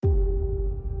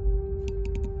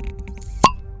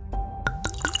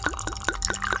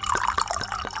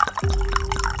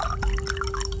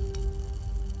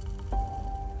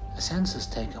census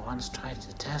taker once tried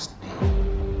to test me.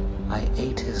 I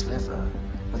ate his liver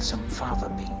with some fava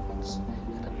beans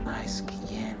and a nice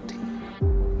Chianti.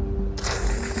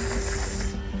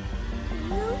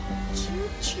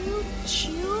 You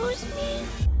choose me?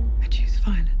 I choose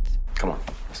violence. Come on,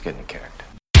 let's get into character.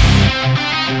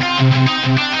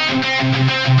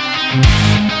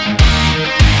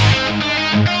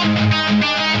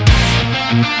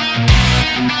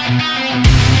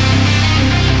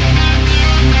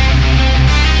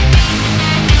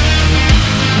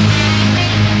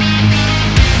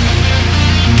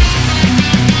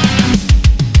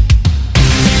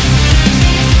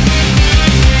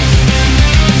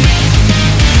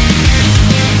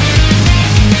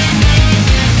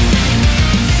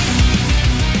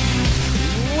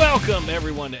 Welcome,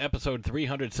 everyone, to episode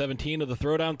 317 of the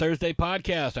Throwdown Thursday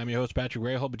podcast. I'm your host, Patrick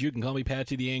Grayhall, but you can call me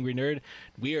Patsy the Angry Nerd.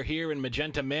 We are here in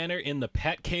Magenta Manor in the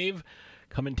Pet Cave,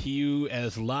 coming to you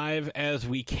as live as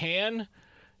we can.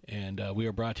 And we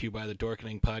are brought to you by the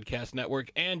Dorkening Podcast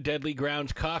Network and Deadly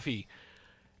Grounds Coffee.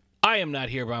 I am not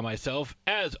here by myself.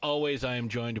 As always, I am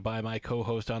joined by my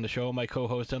co-host on the show, my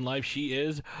co-host in life. She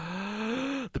is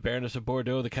the Baroness of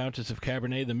Bordeaux, the Countess of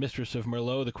Cabernet, the Mistress of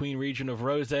Merlot, the Queen Regent of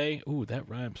Rosé. Ooh, that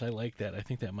rhymes. I like that. I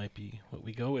think that might be what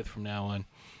we go with from now on.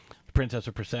 The Princess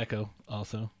of Prosecco,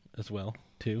 also, as well,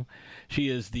 too. She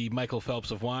is the Michael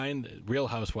Phelps of wine, the Real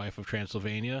Housewife of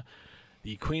Transylvania,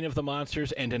 the Queen of the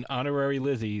Monsters, and an honorary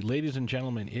Lizzie. Ladies and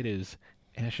gentlemen, it is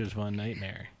Ashes Von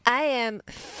Nightmare. I am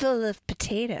full of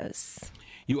potatoes.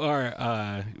 You are.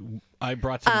 I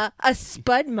brought some. A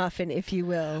spud muffin, if you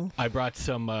will. I brought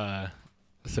some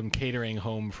catering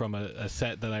home from a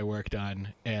set that I worked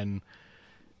on, and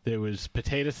there was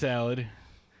potato salad.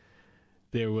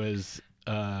 There was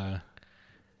some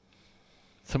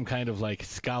kind of like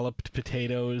scalloped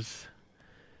potatoes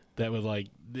that was like,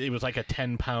 it was like a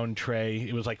 10-pound tray.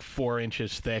 It was like 4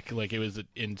 inches thick. Like, it was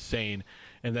insane.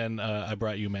 And then I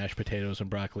brought you mashed potatoes and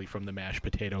broccoli from the mashed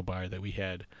potato bar that we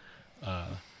had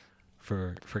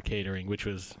for catering, which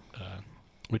was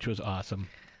awesome.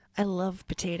 I love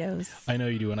potatoes. I know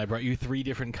you do, and I brought you 3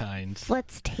 different kinds.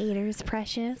 What's taters,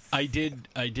 precious? I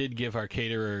did give our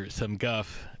caterer some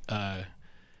guff,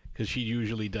 because she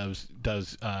usually does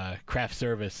craft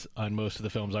service on most of the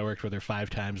films. I worked with her 5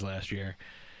 times last year.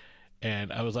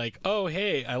 And I was like, oh,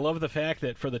 hey, I love the fact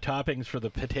that for the toppings for the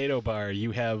potato bar,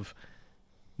 you have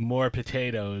more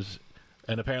potatoes.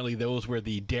 And apparently those were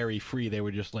the dairy-free. They were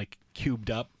just, like,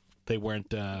 cubed up. They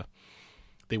weren't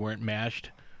mashed.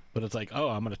 But it's like, oh,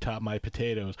 I'm going to top my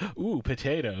potatoes. Ooh,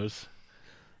 potatoes.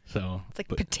 So it's like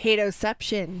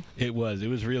potatoception. It was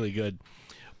really good.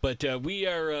 But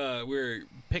we're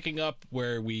picking up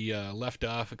where we left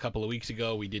off a couple of weeks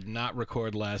ago. We did not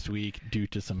record last week due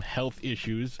to some health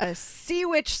issues. A sea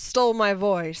witch stole my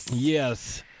voice.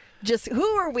 Yes. Just, who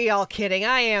are we all kidding?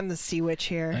 I am the sea witch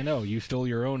here. I know, you stole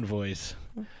your own voice.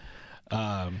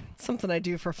 Something I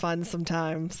do for fun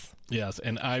sometimes. Yes,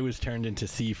 and I was turned into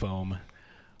sea foam.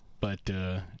 But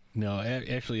no,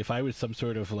 actually, if I was some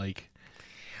sort of like...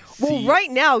 Well, right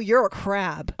now, you're a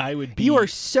crab. I would be. You are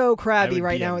so crabby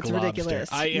right now. It's globster.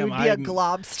 ridiculous. You would be a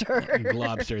globster.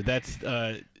 Globster. That's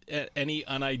any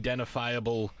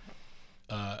unidentifiable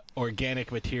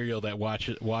organic material that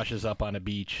washes up on a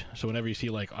beach. So whenever you see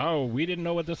like, oh, we didn't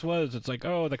know what this was, it's like,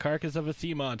 oh, the carcass of a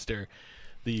sea monster.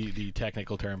 The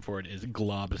technical term for it is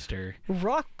globster.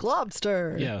 Rock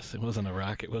globster. Yes, it wasn't a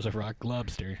rock. It was a rock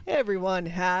globster. Everyone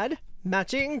had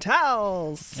matching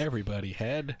towels. Everybody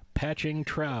had patching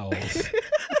trowels.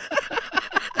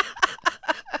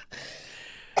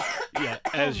 Yeah,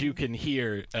 as you can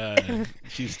hear,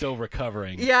 she's still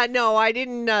recovering. Yeah, no, I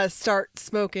didn't start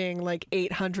smoking like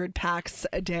 800 packs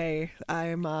a day. I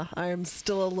am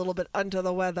still a little bit under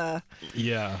the weather.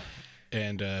 Yeah,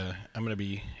 and I'm going to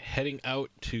be heading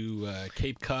out to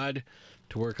Cape Cod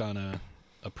to work on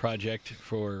a project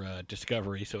for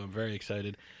Discovery, so I'm very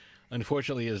excited.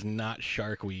 Unfortunately, it's not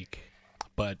Shark Week,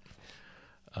 but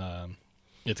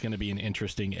it's going to be an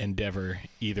interesting endeavor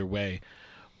either way.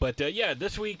 But yeah,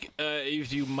 this week,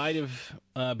 as you might have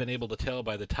been able to tell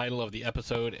by the title of the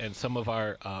episode and some of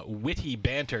our witty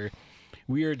banter,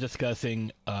 we are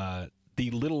discussing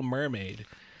The Little Mermaid.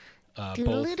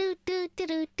 Both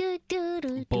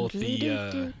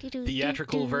the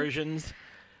theatrical versions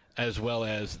as well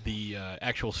as the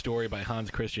actual story by Hans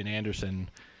Christian Andersen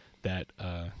that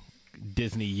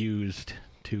Disney used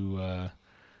to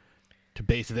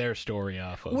base their story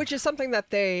off of. Which is something that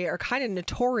they are kind of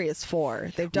notorious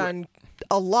for. They've done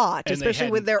a lot, and especially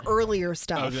with their earlier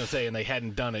stuff. I was going to say, and they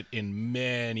hadn't done it in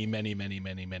many, many, many,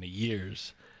 many, many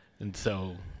years. And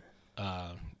so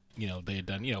they had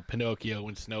done, Pinocchio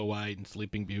and Snow White and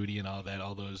Sleeping Beauty and all that,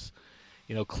 all those,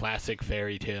 classic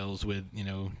fairy tales with,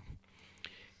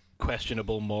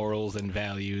 questionable morals and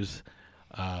values.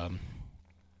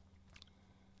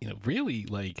 Really,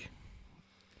 like,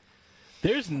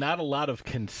 there's not a lot of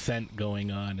consent going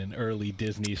on in early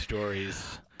Disney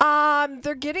stories.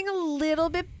 They're getting a little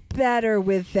bit better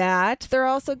with that. They're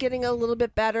also getting a little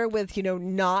bit better with,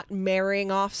 not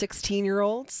marrying off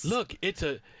 16-year-olds. Look,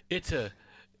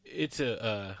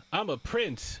 I'm a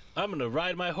prince. I'm going to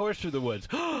ride my horse through the woods.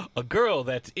 A girl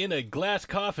that's in a glass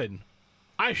coffin.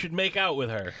 I should make out with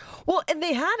her. Well, and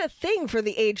they had a thing for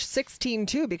the age 16,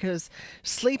 too, because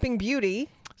Sleeping Beauty,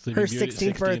 her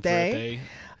 16th birthday.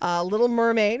 Little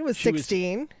Mermaid was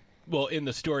 16. Well, in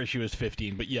the story, she was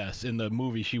 15, but yes, in the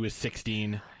movie, she was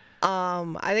 16.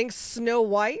 I think Snow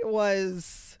White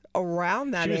was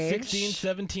around that age. She was 16,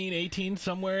 17, 18,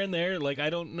 somewhere in there. Like, I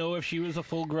don't know if she was a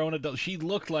full-grown adult. She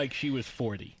looked like she was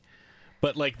 40.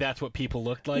 But, like, that's what people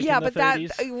looked like in the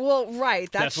 30s?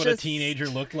 Right. That's what a teenager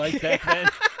looked like back then?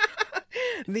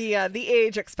 The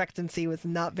age expectancy was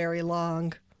not very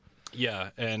long. Yeah,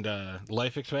 and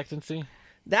life expectancy?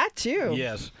 That, too.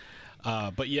 Yes.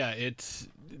 But, yeah, in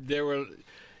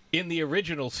the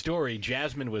original story,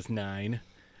 Jasmine was 9.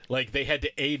 Like, they had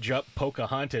to age up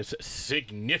Pocahontas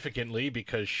significantly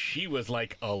because she was,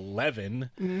 like, 11.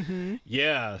 Mm-hmm.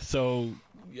 Yeah, so,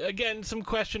 again, some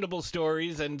questionable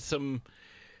stories and some,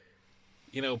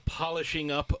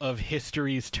 polishing up of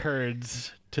history's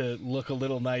turds to look a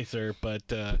little nicer.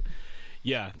 But,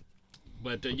 yeah.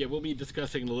 But, we'll be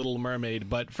discussing The Little Mermaid.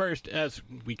 But first, as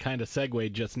we kind of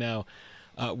segued just now,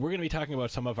 we're going to be talking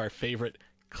about some of our favorite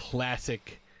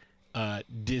classic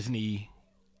Disney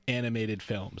animated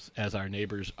films, as our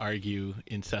neighbors argue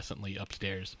incessantly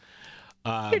upstairs.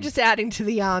 You're just adding to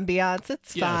the ambiance.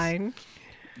 It's fine.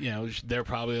 They're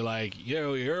probably like,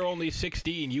 you're only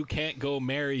 16. You can't go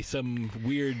marry some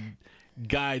weird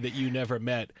guy that you never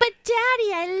met. But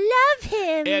Daddy, I love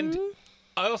him. And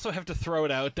I also have to throw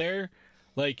it out there.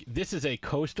 Like, this is a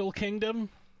coastal kingdom.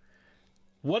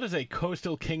 What is a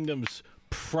coastal kingdom's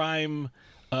prime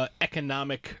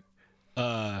economic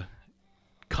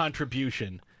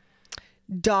contribution?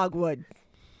 Dogwood.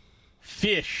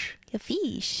 Fish. A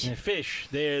fish. Yeah, fish.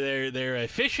 They're a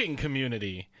fishing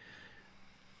community.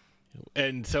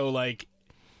 And so, like,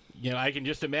 I can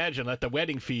just imagine at the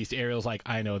wedding feast, Ariel's like,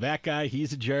 I know that guy,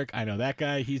 he's a jerk. I know that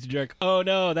guy, he's a jerk. Oh,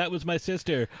 no, that was my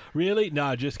sister. Really?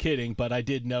 No, just kidding. But I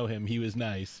did know him. He was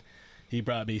nice. He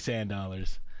brought me sand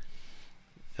dollars.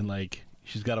 And, like,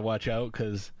 she's got to watch out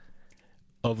because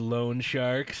of loan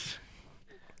sharks.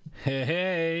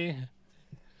 Hey.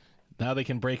 Now they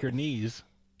can break her knees.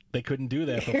 They couldn't do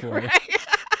that before. Right?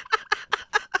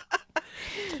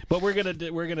 But we're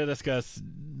gonna discuss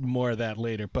more of that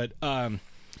later. But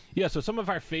so some of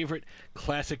our favorite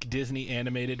classic Disney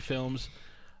animated films.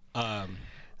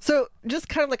 So just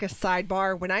kind of like a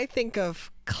sidebar, when I think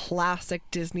of classic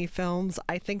Disney films,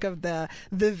 I think of the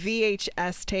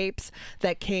VHS tapes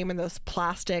that came in those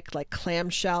plastic, like,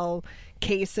 clamshell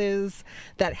cases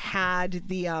that had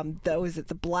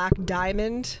the black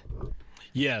diamond.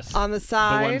 Yes. On the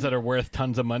side. The ones that are worth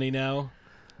tons of money now.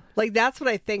 Like, that's what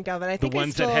I think of. And I think the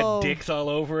ones that had dicks all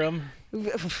over them.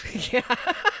 Yeah.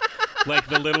 Like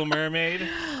The Little Mermaid.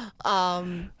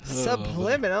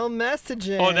 Subliminal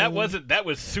messaging. Oh, that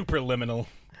was superliminal.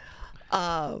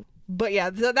 But yeah,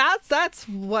 so that's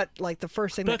what, like, the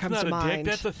first thing that comes to mind.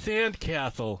 That's a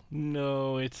sandcastle.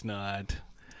 No, it's not.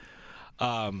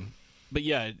 But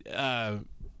yeah,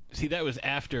 see, that was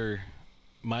after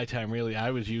my time, really. I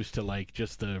was used to, like,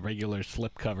 just the regular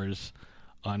slipcovers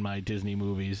on my Disney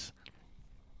movies.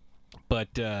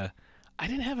 But I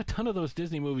didn't have a ton of those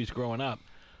Disney movies growing up.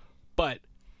 But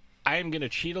I am going to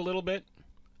cheat a little bit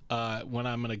when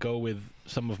I'm going to go with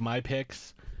some of my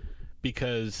picks,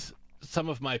 because some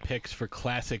of my picks for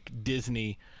classic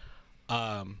Disney,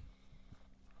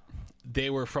 they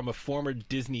were from a former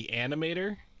Disney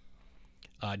animator,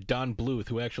 Don Bluth,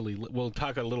 who actually, we'll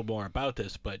talk a little more about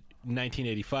this, but in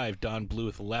 1985, Don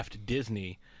Bluth left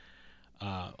Disney,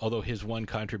 although his one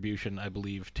contribution, I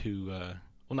believe, to,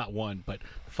 well, not one, but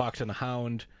Fox and the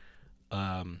Hound,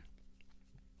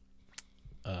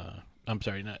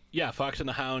 Fox and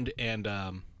the Hound and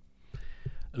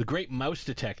The Great Mouse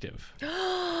Detective.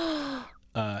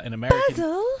 An American.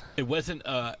 Basil? It wasn't.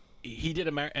 He did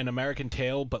an American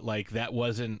Tale, but like that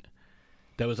wasn't.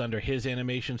 That was under his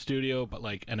animation studio, but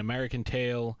like An American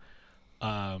Tale,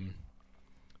 The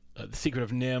Secret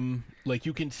of Nim. Like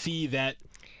you can see that.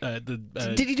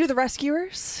 Did he do The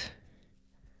Rescuers?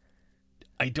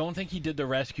 I don't think he did The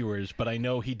Rescuers, but I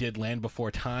know he did Land Before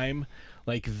Time.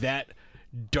 Like that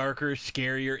darker,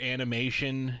 scarier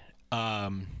animation,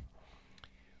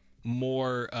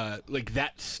 more like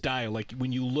that style. Like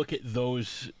when you look at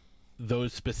those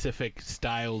specific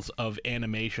styles of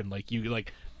animation,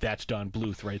 like that's Don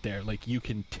Bluth right there. Like you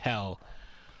can tell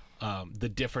the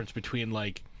difference between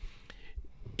like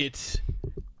it's,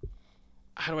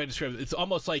 how do I describe it? It's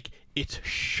almost like it's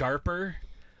sharper,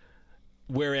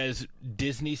 whereas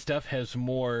Disney stuff has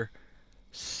more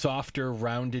softer,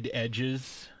 rounded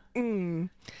edges.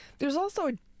 There's also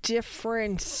a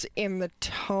difference in the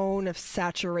tone of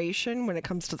saturation when it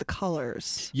comes to the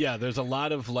colors. Yeah, there's a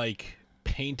lot of like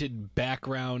painted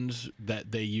backgrounds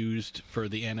that they used for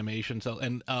the animation. So,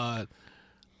 and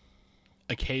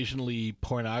occasionally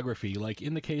pornography, like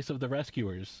in the case of The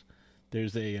Rescuers.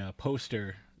 There's a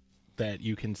poster that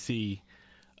you can see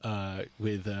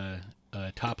with a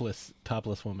topless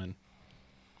woman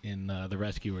in The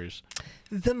Rescuers.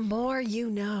 The more you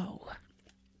know.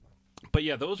 But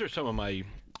yeah, those are some of my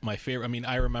favorite. I mean,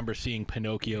 I remember seeing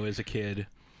Pinocchio as a kid.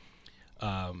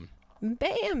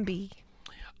 Bambi.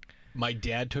 My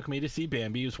dad took me to see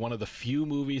Bambi. It was one of the few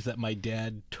movies that my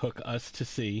dad took us to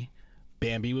see.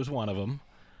 Bambi was one of them.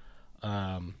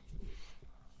 I'm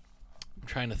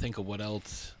trying to think of what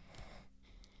else.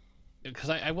 Because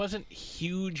I wasn't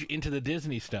huge into the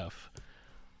Disney stuff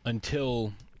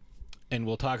until, and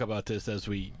we'll talk about this as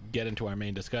we get into our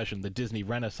main discussion, the Disney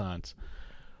Renaissance.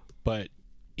 But,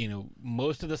 you know,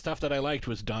 most of the stuff that I liked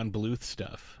was Don Bluth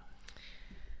stuff.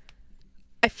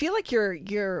 I feel like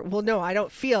you're well, no, I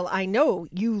don't feel. I know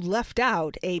you left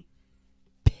out a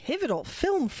pivotal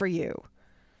film for you.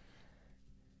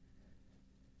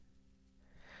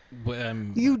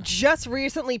 You just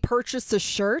recently purchased a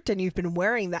shirt and you've been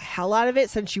wearing the hell out of it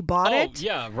since you bought it. Oh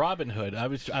yeah, Robin Hood. I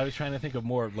was trying to think of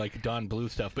more like Don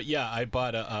Bluth stuff, but yeah, I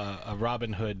bought a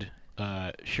Robin Hood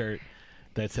shirt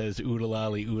that says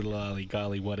oodalali,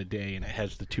 golly, what a day, and it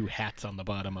has the two hats on the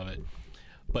bottom of it.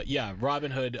 But yeah,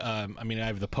 Robin Hood, I mean, I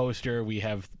have the poster, we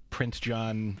have Prince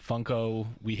John Funko,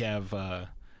 we have,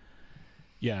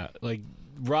 yeah, like,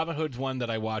 Robin Hood's one that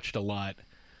I watched a lot.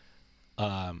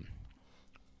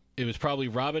 It was probably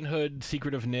Robin Hood,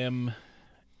 Secret of Nim,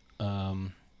 so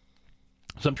I'm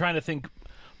trying to think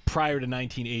prior to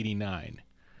 1989.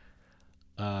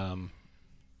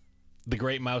 The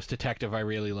Great Mouse Detective I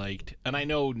really liked. And I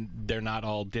know they're not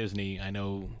all Disney. I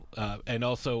know, and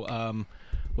also,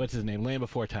 what's his name? Land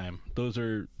Before Time. Those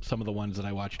are some of the ones that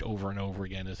I watched over and over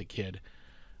again as a kid.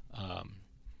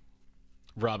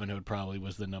 Robin Hood probably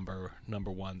was the number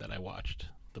one that I watched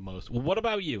the most. Well, what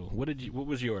about you? What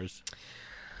was yours?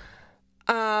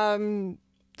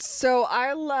 So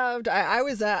I loved, I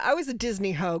was a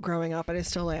Disney hoe growing up, and I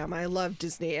still am. I love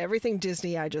Disney. Everything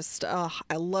Disney, I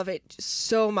love it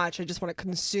so much. I just want to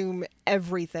consume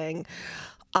everything.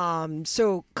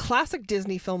 So classic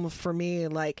Disney films for me,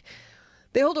 like,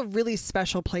 they hold a really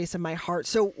special place in my heart.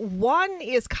 So one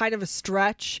is kind of a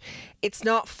stretch. It's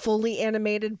not fully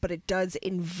animated, but it does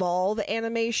involve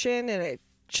animation, and it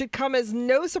should come as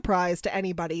no surprise to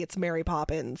anybody. It's Mary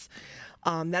Poppins.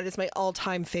 That is my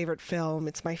all-time favorite film.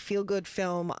 It's my feel-good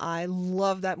film. I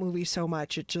love that movie so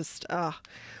much. It just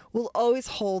will always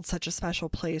hold such a special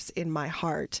place in my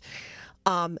heart.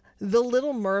 The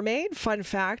Little Mermaid, fun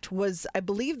fact, was, I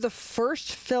believe, the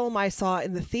first film I saw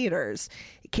in the theaters.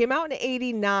 It came out in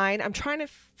 89. I'm trying to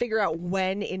figure out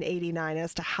when in 89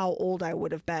 as to how old I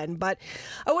would have been, but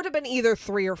I would have been either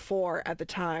 3 or 4 at the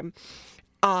time.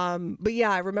 But yeah,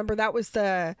 I remember that was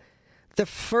the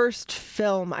first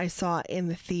film I saw in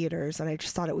the theaters, and I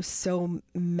just thought it was so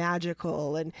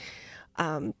magical, and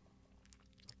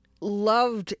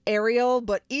loved Ariel,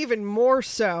 but even more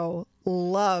so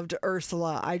loved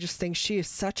Ursula. I just think she is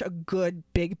such a good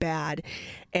big bad,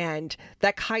 and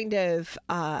that kind of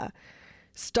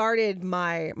started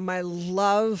my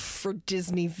love for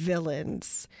Disney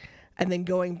villains. And then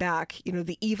going back, you know,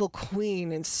 the Evil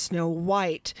Queen and Snow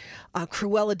White,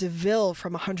 Cruella de Vil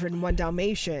from 101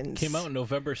 Dalmatians. Came out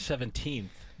November 17th,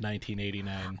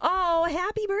 1989. Oh,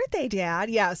 happy birthday, Dad.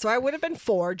 Yeah, so I would have been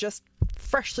 4, just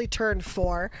freshly turned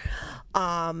 4.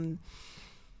 But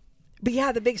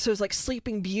yeah, the big, so it was like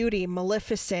Sleeping Beauty,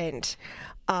 Maleficent.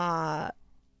 And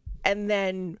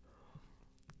then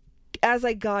as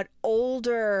I got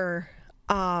older,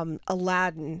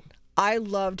 Aladdin. I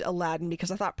loved Aladdin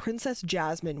because I thought Princess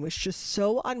Jasmine was just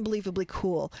so unbelievably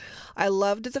cool. I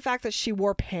loved the fact that she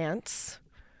wore pants.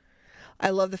 I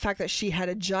love the fact that she had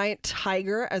a giant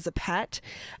tiger as a pet.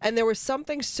 And there was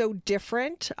something so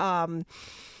different.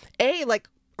 Like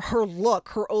her look,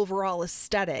 her overall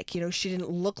aesthetic. You know, she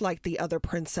didn't look like the other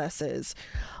princesses.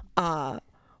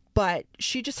 But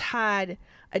she just had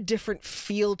a different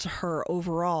feel to her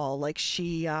overall. Like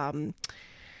she had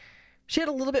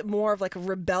a little bit more of like a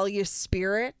rebellious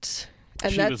spirit.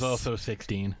 And she was also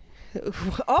 16.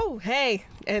 Oh, hey,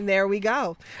 and there we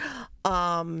go.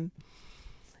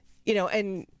 You know,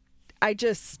 and I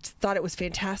just thought it was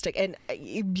fantastic. And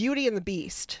Beauty and the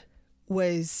Beast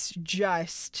was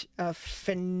just a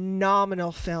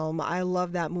phenomenal film. I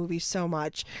love that movie so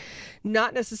much.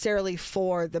 Not necessarily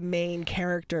for the main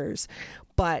characters,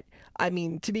 but I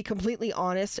mean, to be completely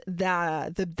honest,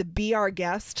 the Be Our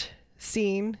Guest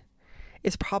scene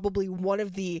is probably one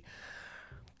of the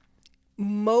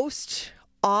most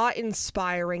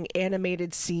awe-inspiring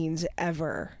animated scenes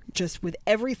ever, just with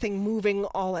everything moving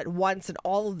all at once and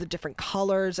all of the different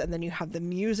colors, and then you have the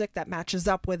music that matches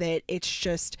up with it. It's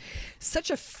just such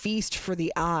a feast for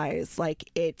the eyes. Like,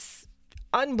 it's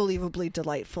unbelievably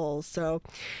delightful. So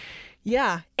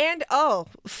yeah. And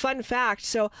fun fact,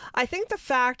 so I think the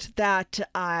fact that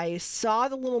I saw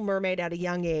The Little Mermaid at a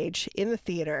young age in the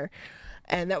theater,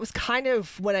 and that was kind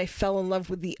of when I fell in love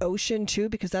with the ocean too,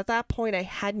 because at that point I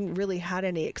hadn't really had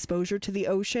any exposure to the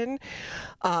ocean.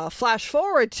 Flash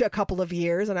forward to a couple of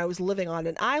years and I was living on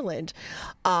an island.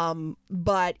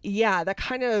 But yeah, that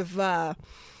kind of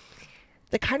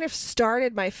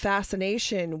started my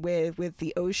fascination with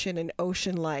the ocean and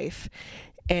ocean life.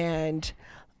 And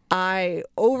I,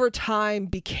 over time,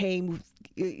 became...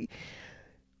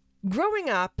 Growing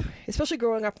up, especially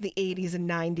growing up in the 80s and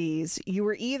 90s, you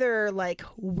were either like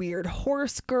weird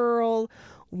horse girl,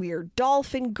 weird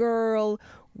dolphin girl,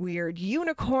 weird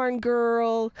unicorn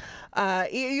girl.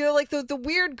 You're like the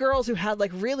weird girls who had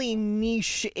like really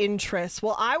niche interests.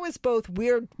 Well, I was both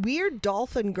weird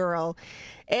dolphin girl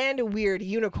and a weird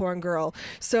unicorn girl.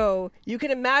 So you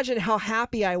can imagine how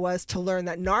happy I was to learn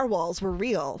that narwhals were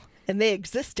real and they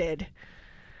existed.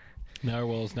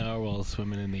 Narwhals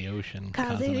swimming in the ocean,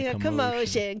 causing a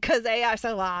commotion because they are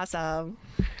so awesome.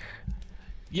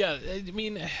 Yeah, I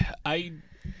mean, I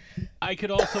could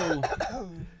also,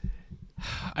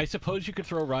 I suppose you could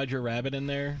throw Roger Rabbit in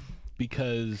there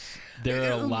because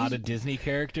there are a lot of Disney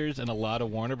characters and a lot of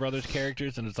Warner Brothers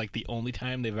characters, and it's like the only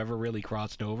time they've ever really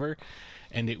crossed over,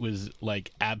 and it was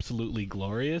like absolutely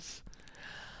glorious.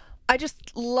 I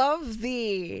just love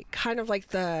the kind of like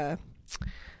the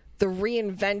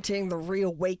reinventing, the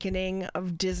reawakening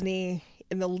of Disney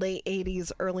in the late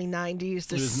 80s, early 90s.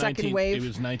 The second wave. It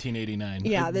was 1989.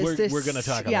 Yeah, we're going to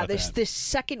talk about that. This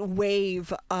second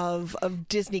wave of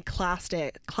Disney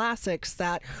classics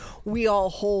that we all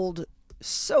hold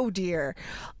so dear.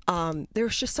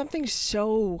 There's just something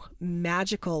so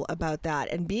magical about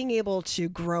that, and being able to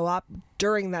grow up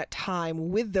during that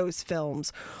time with those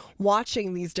films,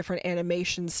 watching these different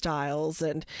animation styles.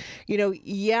 And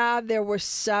there was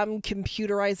some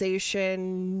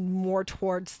computerization more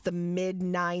towards the mid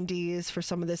 90s for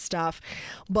some of this stuff,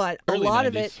 but Early a lot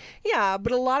 90s.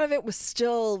 but a lot of it was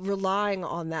still relying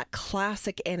on that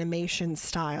classic animation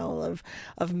style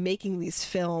of making these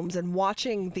films, and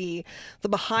watching the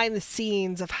behind the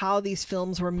scenes of how these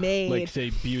films were made. Like, say,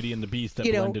 Beauty and the Beast that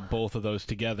blended both of those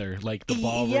together. Like the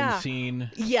ballroom scene.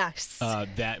 Yes.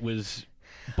 That was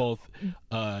both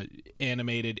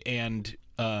animated and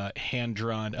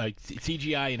hand-drawn,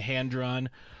 CGI and hand-drawn,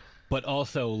 but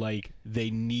also, like, they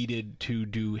needed to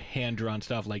do hand-drawn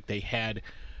stuff. Like, they had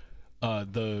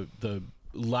the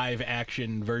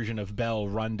live-action version of Belle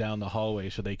run down the hallway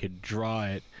so they could draw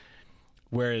it,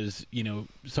 whereas,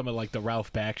 some of, like, the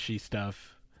Ralph Bakshi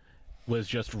stuff was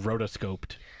just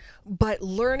rotoscoped. But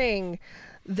learning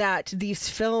that these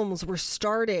films were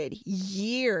started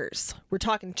years, we're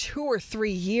talking 2 or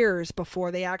 3 years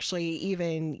before they actually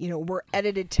even, were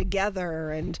edited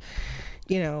together, and,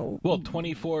 Well,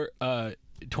 24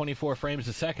 frames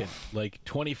a second. Like,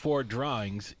 24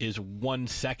 drawings is 1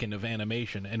 second of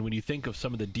animation. And when you think of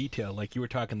some of the detail, like you were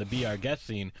talking the Be Our Guest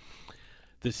scene,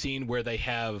 the scene where they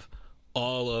have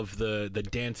all of the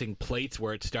dancing plates,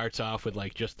 where it starts off with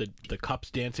like just the cups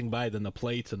dancing by, then the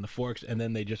plates and the forks, and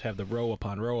then they just have the row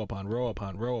upon row upon row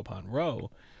upon row upon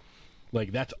row.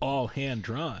 Like, that's all hand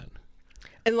drawn.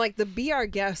 And like the Be Our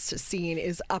Guest scene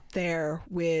is up there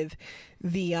with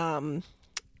the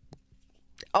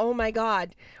oh my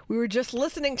God, we were just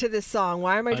listening to this song.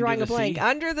 Why am I drawing a blank? Sea?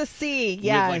 Under the Sea,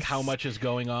 yes. With, like, how much is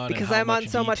going on, because and how I'm on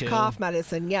so much detail. cough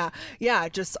medicine. Yeah,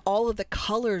 just all of the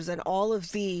colors and all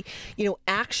of the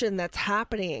action that's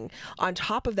happening. On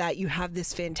top of that, you have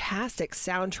this fantastic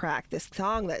soundtrack, this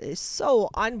song that is so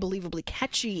unbelievably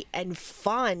catchy and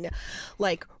fun.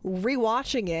 Like,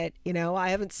 rewatching it, I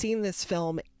haven't seen this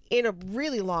film in a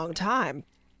really long time.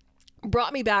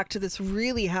 brought me back to this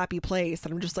really happy place.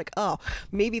 And I'm just like, oh,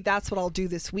 maybe that's what I'll do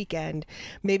this weekend.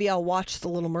 Maybe I'll watch The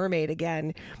Little Mermaid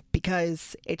again,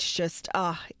 because it's just,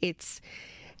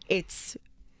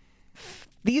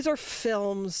 these are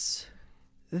films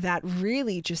that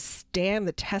really just stand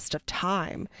the test of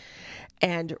time.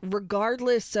 And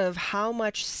regardless of how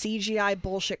much CGI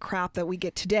bullshit crap that we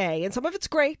get today, and some of it's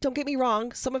great, don't get me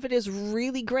wrong, some of it is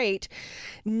really great,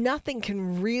 nothing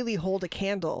can really hold a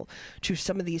candle to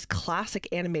some of these classic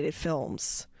animated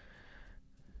films.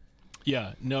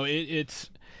 Yeah, no, it's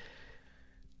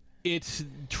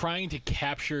trying to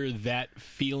capture that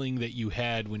feeling that you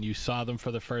had when you saw them for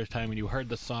the first time, when you heard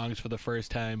the songs for the first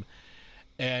time.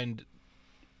 And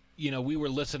we were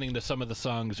listening to some of the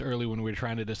songs early when we were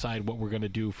trying to decide what we're going to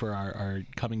do for our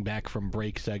coming back from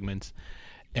break segments.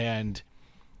 And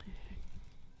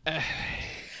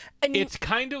it's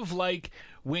kind of like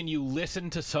when you listen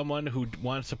to someone who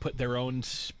wants to put their own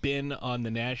spin on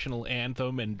the national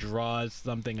anthem and draws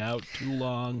something out too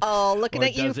long. Oh, looking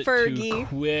at you, Fergie. Too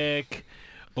quick,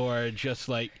 or just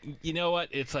like, you know what?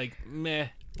 It's like, meh.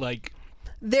 Like,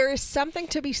 there is something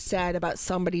to be said about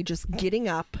somebody just getting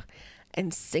up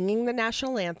and singing the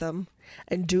national anthem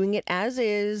and doing it as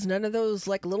is. None of those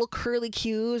like little curly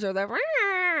cues or the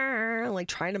like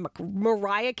trying to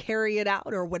Mariah Carey it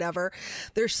out or whatever.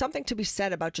 There's something to be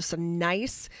said about just a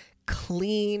nice,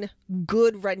 clean,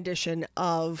 good rendition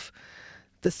of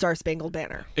the Star Spangled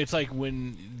Banner. It's like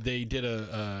when they did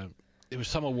it was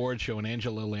some award show and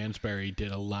Angela Lansbury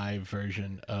did a live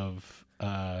version of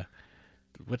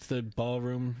what's the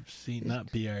ballroom scene?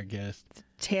 Not Be Our Guest.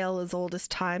 Tale as Old as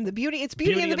Time. Beauty and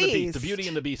the Beast. The Beauty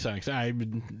and the Beast songs. I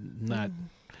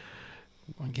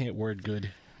can't word good,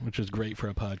 which is great for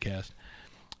a podcast.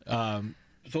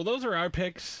 So those are our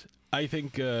picks. I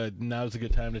think now's a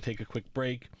good time to take a quick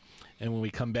break, and when we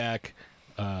come back,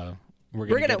 we're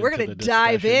gonna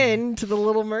dive into The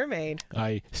Little Mermaid.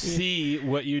 I see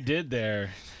what you did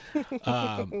there.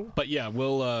 But yeah,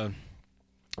 we'll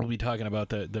be talking about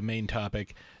the main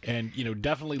topic, and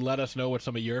definitely let us know what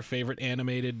some of your favorite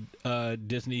animated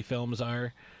Disney films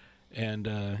are,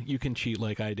 and you can cheat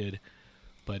like I did.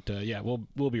 But yeah,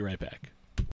 we'll be right back.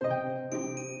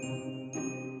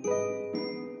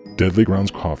 Deadly Grounds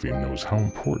Coffee knows how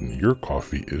important your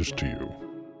coffee is to you.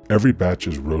 Every batch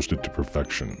is roasted to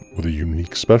perfection with a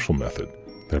unique special method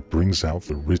that brings out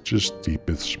the richest,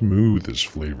 deepest, smoothest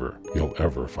flavor you'll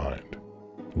ever find.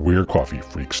 We're coffee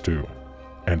freaks too,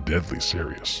 and deadly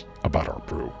serious about our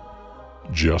brew.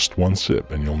 Just one sip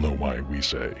and you'll know why we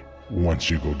say, once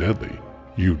you go deadly,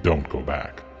 you don't go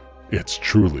back. It's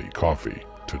truly coffee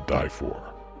to die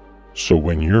for. So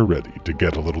when you're ready to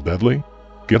get a little deadly,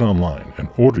 get online and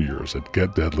order yours at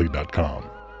getdeadly.com.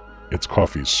 It's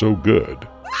coffee so good,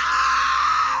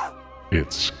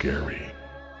 it's scary.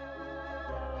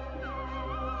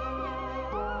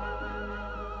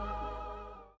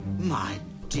 My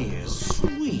dear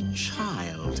sweet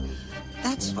child,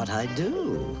 that's what I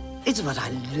do. It's what I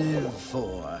live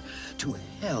for, to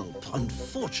help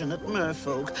unfortunate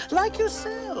merfolk like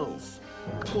yourself.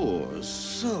 Poor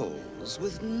souls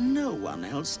with no one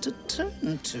else to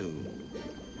turn to.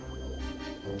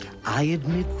 I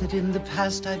admit that in the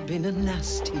past I've been a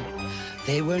nasty.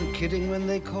 They weren't kidding when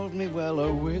they called me, well,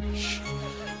 a witch.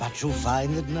 But you'll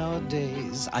find that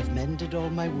nowadays I've mended all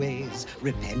my ways,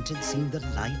 repented, seen the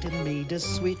light, and made a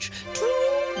switch. 2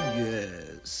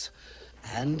 years.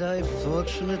 And I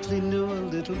fortunately knew a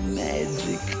little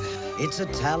magic. It's a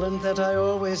talent that I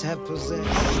always have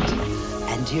possessed.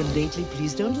 And here lately,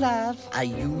 please don't laugh, I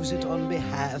use it on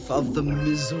behalf of the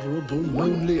miserable,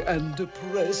 lonely, and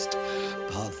depressed.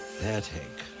 Pathetic.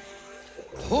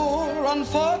 Poor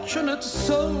unfortunate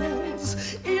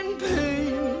souls in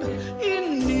pain,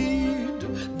 in need.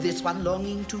 This one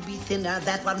longing to be thinner,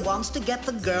 that one wants to get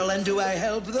the girl, and do I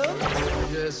help them?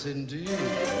 Yes, indeed.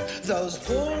 Those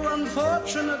poor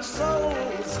unfortunate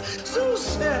souls, so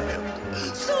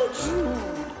sad, so true.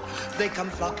 They come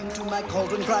flocking to my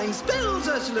cauldron, crying, spells,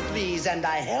 Ursula, please, and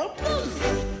I help them.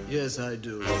 Yes, I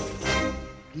do.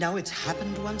 Now it's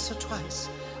happened once or twice.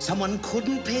 Someone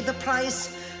couldn't pay the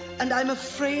price, and I'm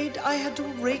afraid I had to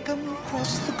rake 'em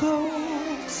across the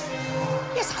coals.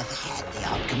 Yes, I've had the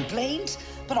odd complaint,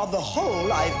 but on the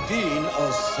whole, I've been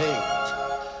a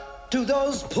saint. To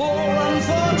those poor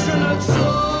unfortunate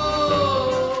souls.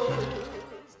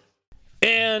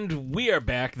 And we are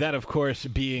back. That, of course,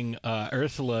 being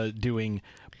Ursula doing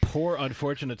Poor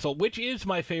Unfortunate Soul, which is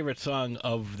my favorite song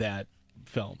of that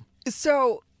film.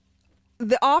 So,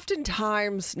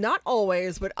 oftentimes, not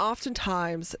always, but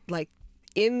oftentimes, like,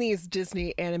 in these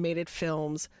Disney animated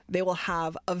films, they will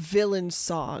have a villain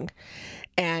song.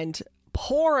 And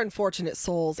Poor Unfortunate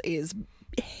Souls is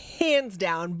hands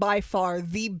down by far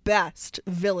the best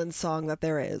villain song that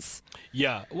there is.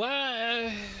 Yeah.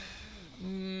 Well,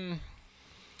 in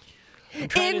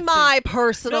my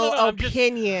personal No,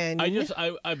 opinion.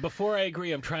 I before I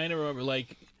agree, I'm trying to remember,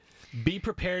 like, Be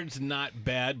Prepared's not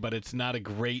bad, but it's not a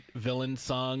great villain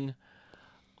song.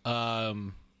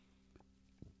 I'm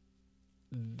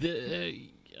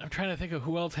trying to think of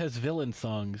who else has villain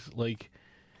songs. Like,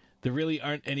 there really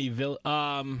aren't any the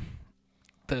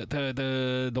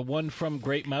one from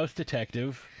Great Mouse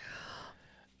Detective.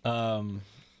 I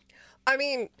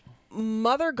mean,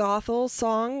 Mother Gothel's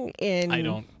song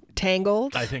in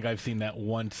Tangled. I think I've seen that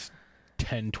once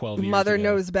 10, 12 years Mother ago.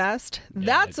 Knows Best.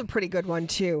 That's a pretty good one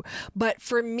too. But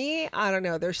for me, I don't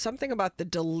know. There's something about the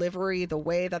delivery, the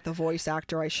way that the voice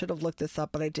actor, I should have looked this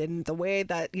up, but I didn't. The way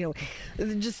that,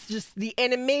 just the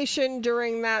animation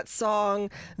during that song,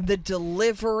 the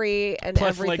delivery and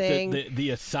Plus, everything. like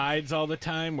the asides all the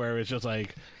time, where it's just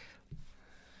like,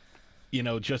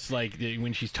 just like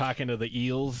when she's talking to the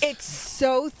eels. It's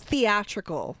so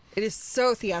theatrical. It is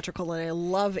so theatrical, and I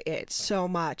love it so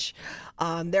much.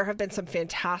 There have been some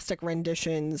fantastic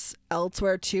renditions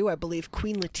elsewhere, too. I believe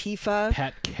Queen Latifah.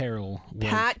 Pat Carroll.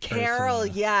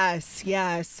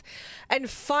 Yes. And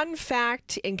fun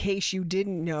fact, in case you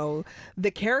didn't know,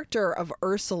 the character of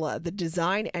Ursula, the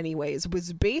design anyways,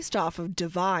 was based off of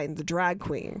Divine, the drag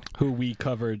queen. Who we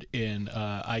covered in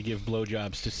I Give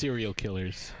Blowjobs to Serial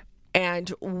Killers. And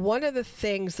one of the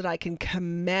things that I can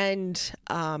commend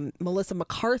Melissa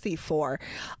McCarthy for,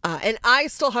 and I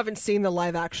still haven't seen the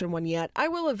live action one yet. I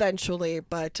will eventually,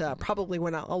 but probably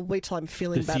when I'll wait till I'm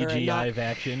feeling better. The CG live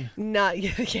action?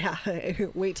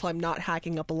 Wait till I'm not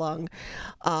hacking up a lung.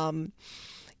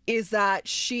 Is that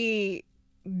she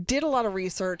did a lot of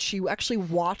research. She actually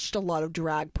watched a lot of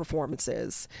drag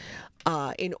performances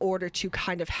in order to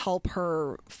kind of help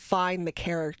her find the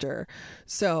character.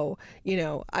 So,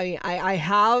 I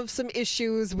have some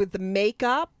issues with the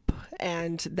makeup,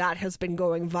 and that has been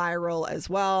going viral as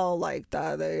well. Like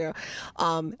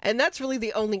and that's really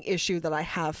the only issue that I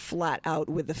have flat out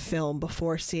with the film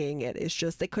before seeing it. Is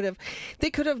just they could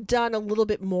have done a little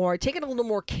bit more, taken a little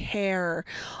more care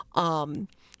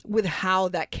with how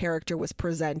that character was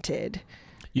presented.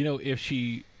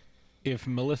 If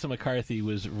Melissa McCarthy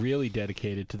was really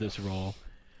dedicated to this role,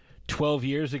 12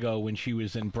 years ago when she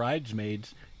was in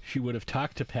Bridesmaids, she would have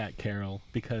talked to Pat Carroll,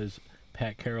 because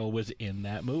Pat Carroll was in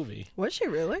that movie. Was she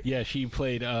really? Yeah, she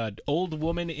played old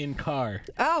woman in Car.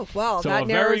 Oh, well, So that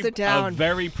narrows it down. A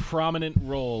very prominent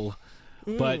role.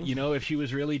 But, if she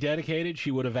was really dedicated,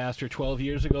 she would have asked her 12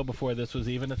 years ago before this was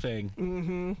even a thing.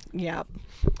 Mm-hmm. Yep.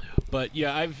 But,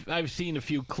 yeah, I've seen a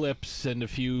few clips and a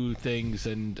few things,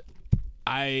 and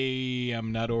I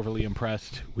am not overly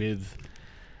impressed with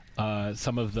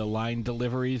some of the line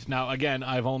deliveries. Now, again,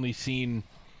 I've only seen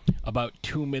about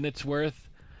 2 minutes worth,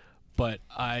 but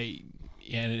and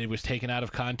it was taken out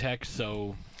of context,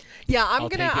 so yeah, I'm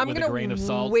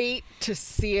gonna wait to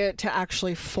see it to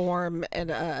actually form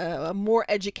a more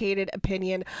educated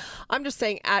opinion. I'm just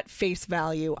saying, at face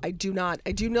value, I do not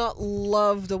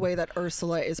love the way that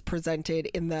Ursula is presented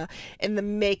in the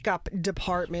makeup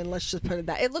department. Let's just put it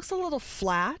that. It looks a little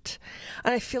flat,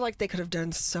 and I feel like they could have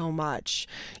done so much,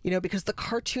 because the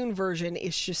cartoon version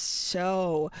is just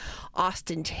so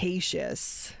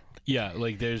ostentatious. Yeah,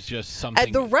 like there's just something.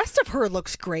 And the rest of her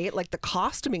looks great. Like the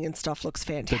costuming and stuff looks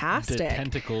fantastic. The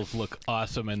tentacles look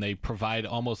awesome, and they provide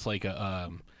almost like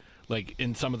like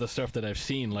in some of the stuff that I've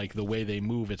seen, like the way they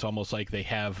move, it's almost like they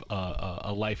have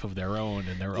a life of their own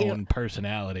and their own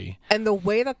personality. And the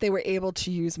way that they were able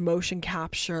to use motion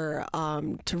capture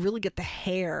to really get the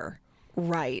hair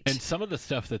right. And some of the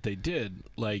stuff that they did,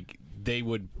 like they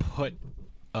would put,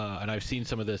 and I've seen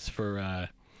some of this for.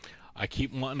 I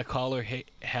keep wanting to call her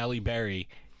Halle Berry.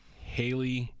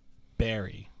 Halle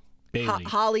Berry. Bailey.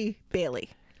 Holly Bailey.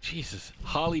 Jesus.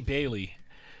 Holly Bailey.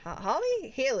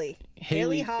 Holly? Haley.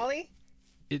 Haley Holly?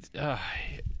 It's, now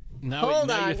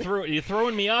you're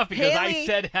throwing me off because I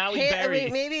said Halle Berry.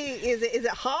 Maybe, is it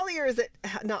Holly or is it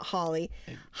not Holly?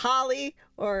 Holly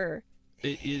or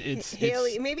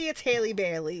Haley? Maybe it's Halle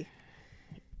Bailey.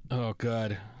 Oh,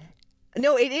 God.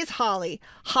 No, it is Holly.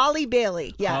 Holly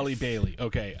Bailey. Yes. Holly Bailey.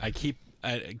 Okay.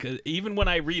 Even when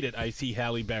I read it, I see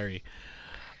Halle Berry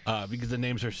because the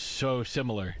names are so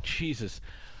similar. Jesus.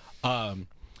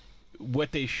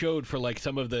 What they showed for like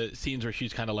some of the scenes where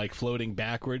she's kind of like floating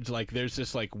backwards, like there's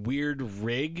this like weird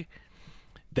rig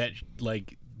that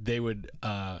like they would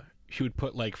she would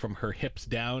put like from her hips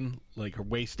down, like her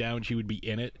waist down, she would be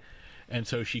in it, and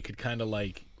so she could kind of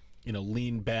like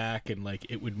lean back and like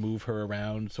it would move her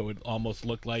around, so it almost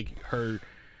looked like her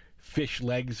fish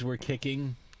legs were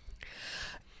kicking.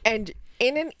 And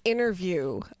in an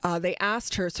interview, they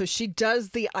asked her, so she does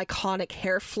the iconic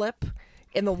hair flip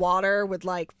in the water with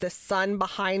like the sun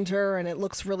behind her, and it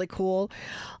looks really cool.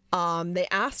 They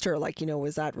asked her, like,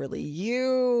 was that really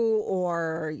you,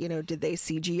 or did they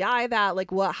CGI that?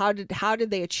 Like, what? How did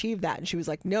they achieve that? And she was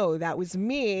like, no, that was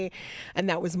me, and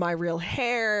that was my real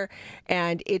hair,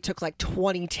 and it took like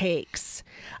 20 takes.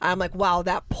 I'm like, wow,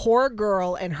 that poor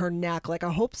girl and her neck. Like,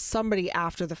 I hope somebody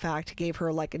after the fact gave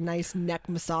her like a nice neck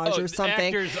massage or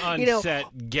something. Actors on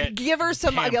set give her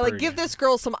some like give this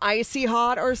girl some icy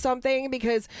hot or something,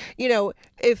 because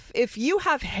if you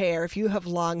have hair, if you have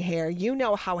long hair, you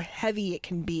know how heavy it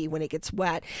can be when it gets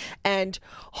wet. And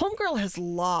homegirl has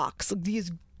locks,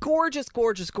 these gorgeous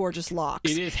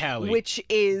locks. It is Hallie, which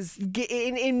is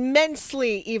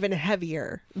immensely even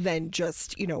heavier than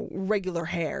just regular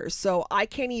hair. So I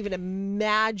can't even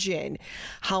imagine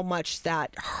how much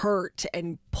that hurt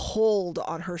and pulled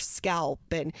on her scalp.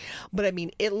 But I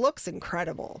mean, it looks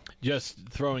incredible. Just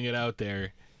throwing it out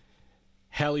there,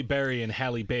 Halle Berry and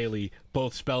Halle Bailey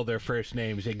both spell their first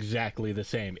names exactly the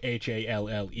same,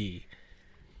 Halle.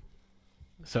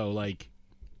 So, like,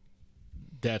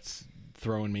 that's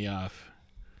throwing me off.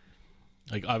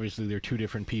 Like, obviously they're two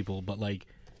different people, but, like,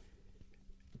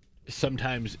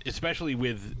 sometimes, especially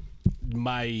with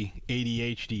my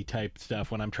ADHD type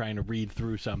stuff, when I'm trying to read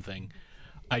through something,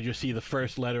 I just see the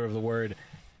first letter of the word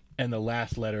and the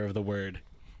last letter of the word.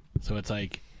 So it's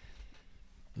like,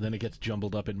 then it gets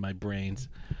jumbled up in my brains.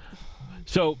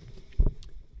 So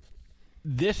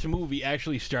this movie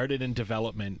actually started in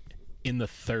development in the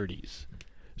 30s.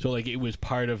 So, like, it was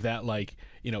part of that, like,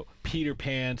 Peter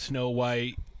Pan, Snow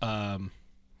White, I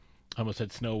almost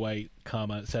said Snow White,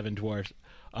 Seven Dwarfs.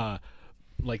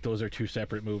 Like, those are two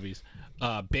separate movies.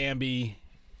 Bambi,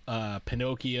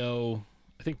 Pinocchio.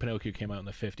 I think Pinocchio came out in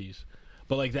the 50s.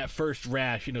 But, like, that first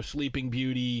rash, Sleeping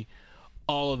Beauty,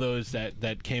 all of those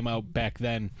that came out back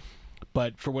then.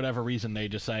 But for whatever reason, they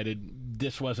decided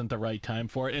this wasn't the right time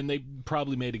for it. And they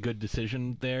probably made a good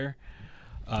decision there.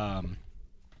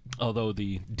 Although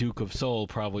the Duke of Seoul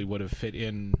probably would have fit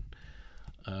in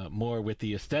more with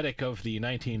the aesthetic of the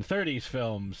 1930s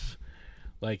films,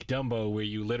 like Dumbo, where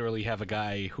you literally have a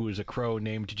guy who is a crow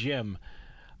named Jim.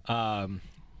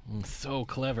 So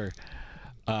clever.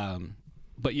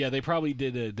 But yeah, they probably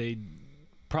they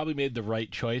probably made the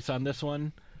right choice on this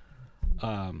one.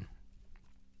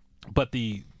 But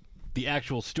the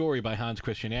actual story by Hans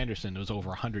Christian Andersen was over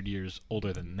 100 years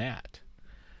older than that.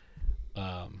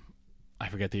 I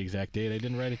forget the exact date. I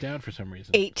didn't write it down for some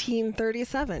reason.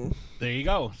 1837. There you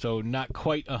go. So not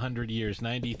quite 100 years,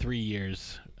 93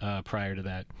 years prior to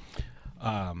that.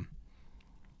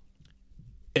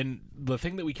 And the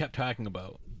thing that we kept talking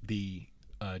about, the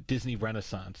Disney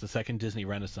Renaissance, the second Disney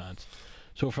Renaissance.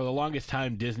 So for the longest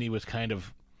time, Disney was kind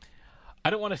of, I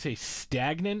don't want to say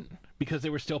stagnant, because they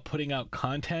were still putting out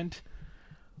content,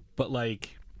 but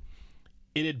like,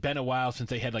 it had been a while since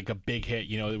they had like a big hit.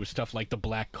 There was stuff like The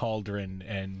Black Cauldron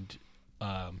and,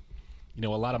 a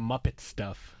lot of Muppet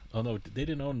stuff. Oh no, they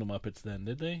didn't own the Muppets then,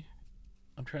 did they?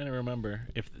 I'm trying to remember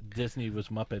if Disney was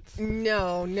Muppets.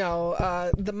 No.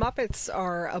 The Muppets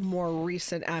are a more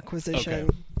recent acquisition.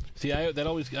 Okay. See, I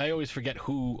always forget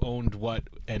who owned what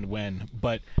and when,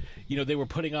 but they were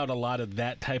putting out a lot of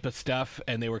that type of stuff,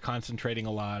 and they were concentrating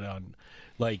a lot on,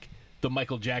 like, the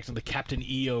Michael Jackson, the Captain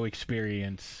EO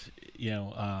experience.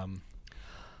 Oh,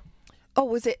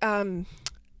 was it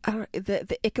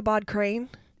the Ichabod Crane?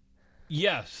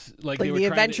 Yes, like they were the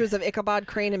trying Adventures of Ichabod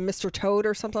Crane and Mr. Toad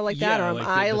or something like that. Or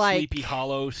like the Sleepy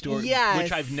Hollow story, yes.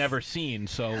 which I've never seen.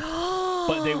 So,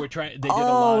 but they were trying. They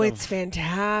did it's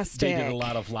fantastic. They did a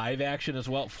lot of live action as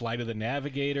well. Flight of the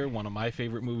Navigator, one of my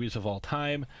favorite movies of all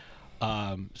time.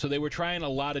 So they were trying a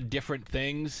lot of different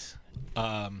things,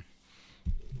 and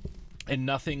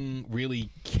nothing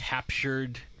really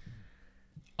captured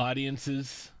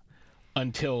audiences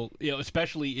until,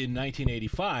 especially in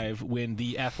 1985, when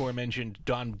the aforementioned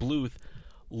Don Bluth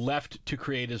left to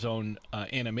create his own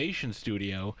animation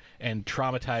studio and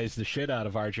traumatized the shit out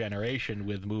of our generation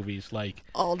with movies like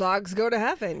All Dogs Go to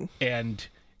Heaven and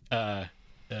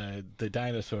the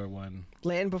dinosaur one,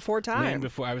 Land Before Time. Land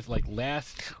Before, I was like,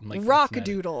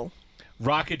 Rockadoodle,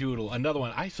 another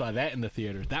one. I saw that in the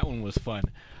theaters. That one was fun.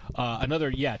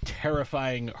 Another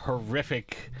terrifying,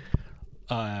 horrific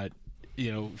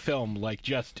film, like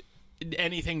just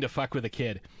anything to fuck with a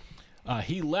kid.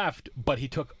 He left, but he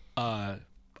took a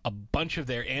bunch of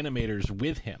their animators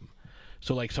with him.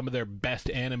 So, like, some of their best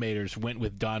animators went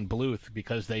with Don Bluth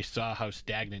because they saw how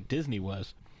stagnant Disney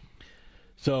was.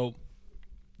 So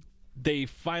they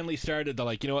finally started, they're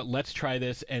like, you know what, let's try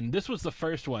this. And this was the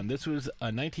first one. This was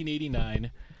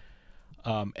 1989.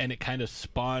 And it kind of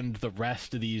spawned the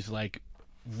rest of these, like,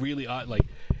 really odd, like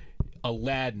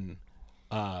Aladdin,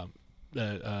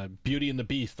 Beauty and the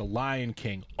Beast, The Lion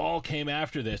King, all came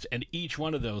after this, and each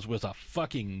one of those was a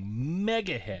fucking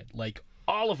mega hit. Like,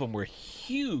 all of them were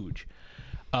huge.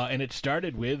 And it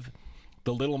started with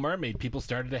The Little Mermaid. People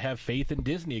started to have faith in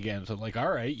Disney again. So, like,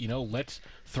 all right, let's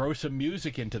throw some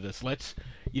music into this. Let's,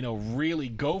 really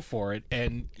go for it.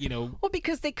 And, Well,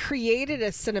 because they created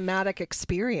a cinematic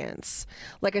experience.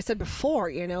 Like I said before,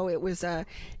 it was a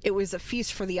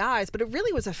feast for the eyes, but it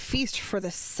really was a feast for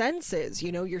the senses.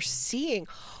 You're seeing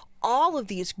all of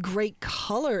these great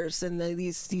colors and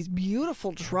these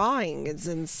beautiful drawings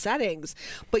and settings,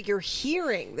 but you're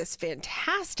hearing this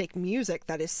fantastic music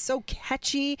that is so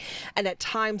catchy and at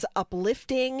times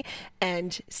uplifting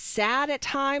and sad at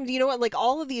times. Like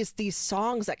all of these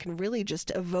songs that can really just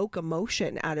evoke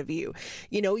emotion out of you.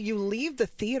 You leave the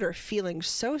theater feeling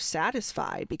so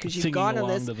satisfied because you've gone on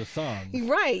this to the song.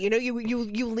 Right.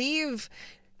 You leave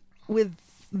with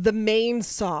the main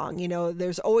song.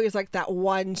 There's always like that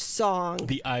one song.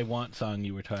 The I Want song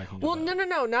you were talking about. Well, no,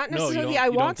 not necessarily the I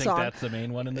Want song. You don't think that's the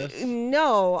main one in this?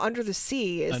 No, Under the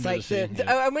Sea is Under like the Sea,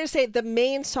 yeah. I'm going to say the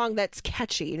main song that's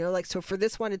catchy. Like, so for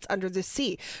this one, it's Under the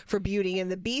Sea. For Beauty and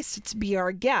the Beast, it's Be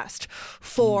Our Guest.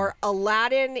 For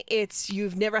Aladdin, it's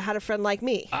You've Never Had a Friend Like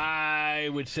Me. I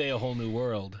would say A Whole New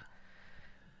World.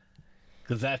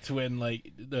 Because that's when, like,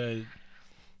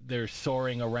 they're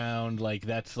soaring around, like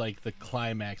that's like the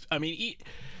climax. I mean,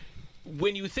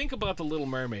 when you think about The Little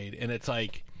Mermaid, and it's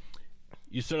like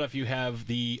you have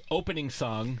the opening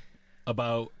song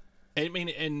about,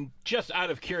 and just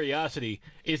out of curiosity,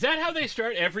 is that how they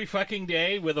start every fucking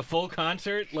day with a full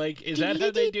concert? Like, is that how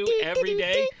they do every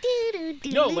day?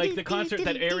 No, like the concert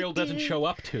that Ariel doesn't show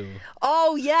up to.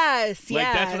 Oh, yes, like,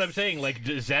 that's what I'm saying. Like,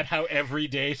 is that how every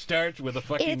day starts, with a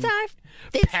fucking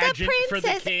it's pageant the for the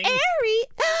Princess king?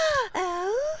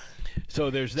 Oh, so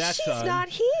there's that she's song. She's not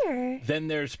here. Then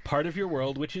there's Part of Your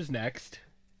World, which is next,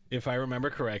 if I remember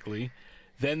correctly.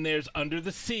 Then there's Under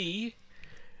the Sea.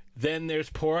 Then there's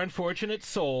Poor Unfortunate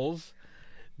Souls.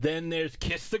 Then there's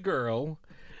Kiss the Girl.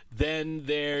 Then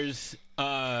there's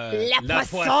La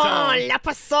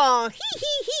Poisson, hee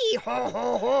hee hee, ho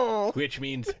ho ho, which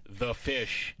means the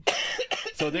fish.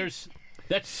 So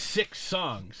that's 6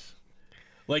 songs.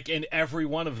 Like, and every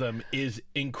one of them is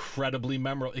incredibly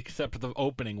memorable, except for the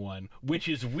opening one, which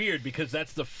is weird because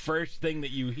that's the first thing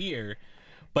that you hear,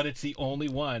 but it's the only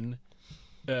one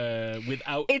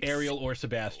without Ariel or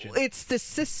Sebastian. It's the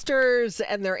sisters,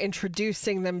 and they're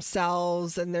introducing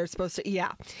themselves, and they're supposed to,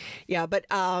 but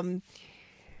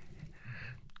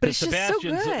it's just so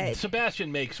good. Sebastian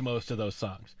makes most of those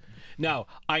songs. Now,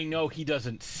 I know he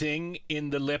doesn't sing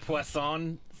in the Le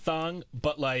Poisson song,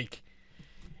 but like,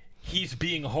 he's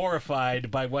being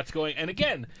horrified by what's going. And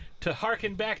again, to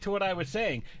harken back to what I was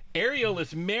saying, Ariel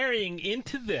is marrying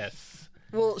into this.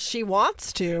 Well, she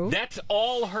wants to. That's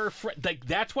all her like,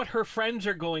 that's what her friends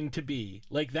are going to be.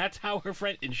 Like, that's how her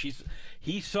friend. And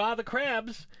he saw the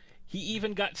crabs. He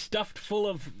even got stuffed full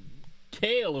of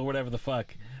kale or whatever the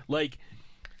fuck. Like,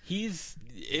 it's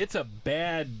a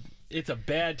bad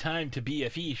time to be a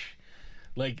fish.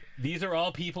 Like, these are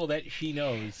all people that she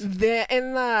knows. I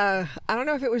don't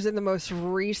know if it was in the most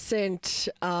recent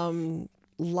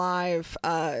live.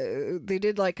 They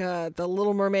did like the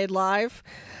Little Mermaid live,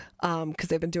 because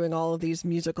they've been doing all of these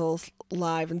musicals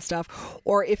live and stuff.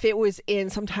 Or if it was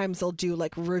sometimes they'll do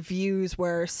like reviews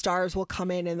where stars will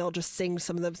come in and they'll just sing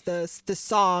some of the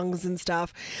songs and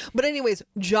stuff. But anyways,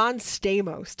 John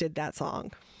Stamos did that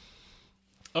song.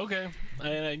 Okay,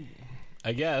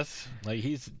 I guess, like,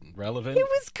 he's relevant. It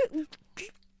was good.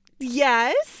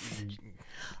 Yes.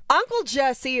 Uncle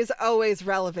Jesse is always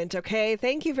relevant, okay?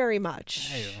 Thank you very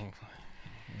much.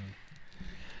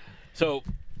 So,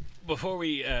 before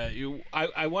we,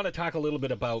 I want to talk a little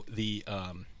bit about the,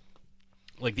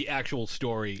 like, the actual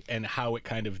story and how it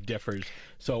kind of differs.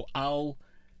 So I'll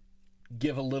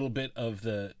give a little bit of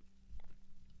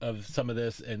some of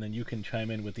this, and then you can chime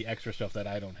in with the extra stuff that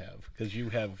I don't have, because you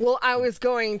have. Well, I was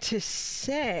going to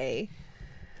say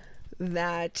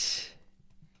that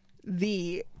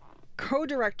the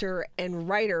co-director and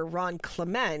writer Ron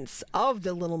Clements of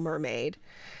The Little Mermaid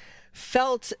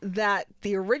felt that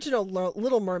the original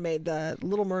Little Mermaid, the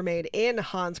Little Mermaid in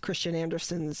Hans Christian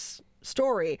Andersen's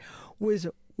story, was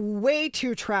way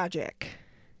too tragic.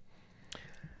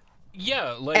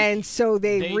 Yeah, like, and so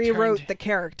they rewrote the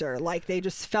character. Like, they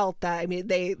just felt that, I mean,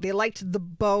 they liked the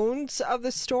bones of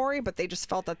the story, but they just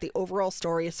felt that the overall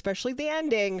story, especially the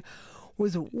ending,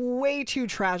 was way too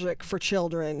tragic for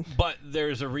children. But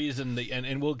there's a reason,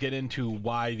 and we'll get into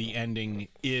why the ending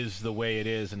is the way it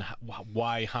is and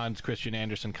why Hans Christian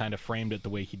Andersen kind of framed it the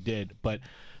way he did. But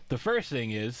the first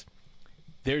thing is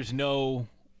there's no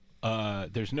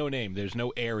name. There's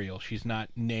no Ariel. She's not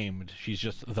named. She's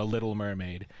just the Little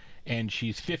Mermaid. And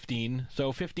she's 15,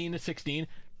 so 15 to 16,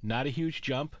 not a huge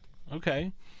jump.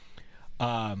 Okay.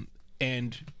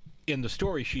 And in the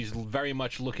story, she's very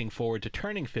much looking forward to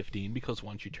turning 15, because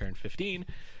once you turn 15,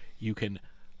 you can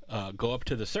go up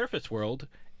to the surface world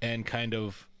and kind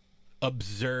of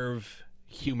observe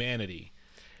humanity.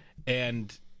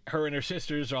 And her and her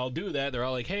sisters all do that. They're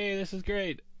all like, hey, this is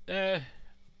great.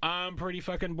 I'm pretty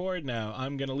fucking bored now.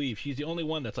 I'm going to leave. She's the only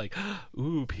one that's like,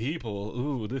 ooh, people.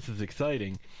 Ooh, this is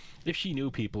exciting. If she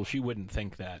knew people, she wouldn't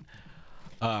think that.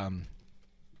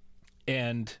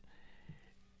 And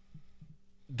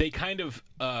they kind of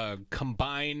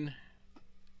combine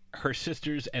her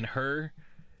sisters and her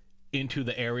into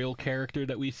the Ariel character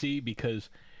that we see, because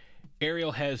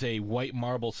Ariel has a white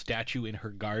marble statue in her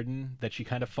garden that she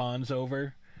kind of fawns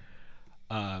over.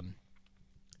 And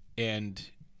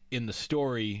in the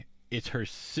story, it's her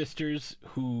sisters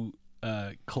who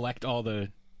collect all the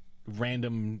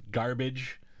random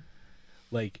garbage.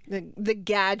 Like the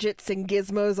gadgets and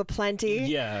gizmos aplenty.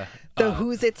 Yeah. The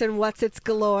who's its and what's its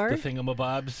galore. The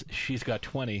thingamabobs. She's got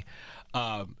 20.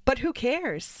 But who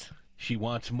cares? She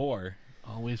wants more.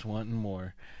 Always wanting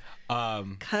more.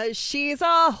 'Cause she's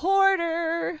a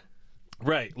hoarder.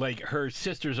 Right. Like, her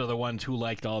sisters are the ones who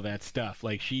liked all that stuff.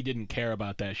 Like, she didn't care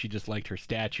about that. She just liked her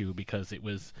statue because it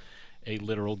was a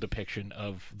literal depiction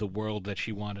of the world that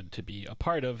she wanted to be a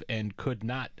part of and could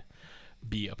not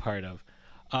be a part of.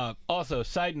 Also,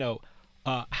 side note,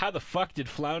 how the fuck did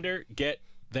Flounder get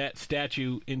that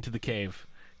statue into the cave?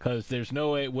 Because there's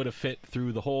no way it would have fit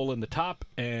through the hole in the top,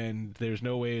 and there's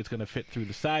no way it's going to fit through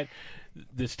the side.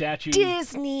 The statue...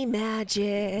 Disney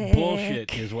magic.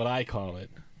 Bullshit is what I call it.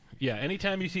 Yeah,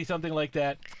 anytime you see something like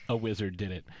that, a wizard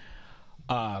did it.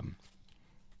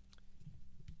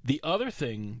 The other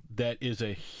thing that is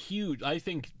a huge... I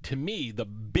think, to me, the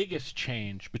biggest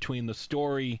change between the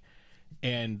story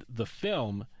and the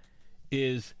film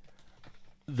is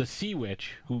the Sea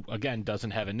Witch, who, again,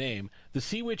 doesn't have a name. The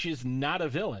Sea Witch is not a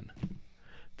villain.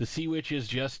 The Sea Witch is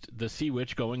just the Sea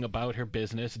Witch going about her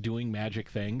business, doing magic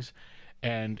things,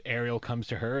 and Ariel comes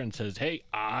to her and says, hey,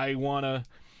 I want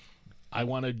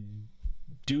to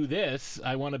do this.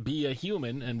 I want to be a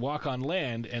human and walk on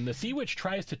land, and the Sea Witch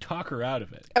tries to talk her out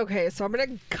of it. Okay, so I'm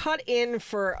going to cut in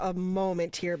for a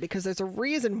moment here because there's a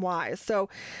reason why. So,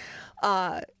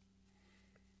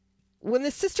 when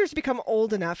the sisters become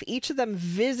old enough, each of them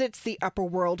visits the upper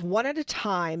world one at a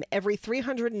time every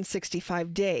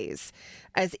 365 days.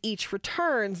 As each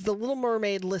returns, the Little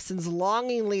Mermaid listens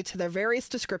longingly to their various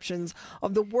descriptions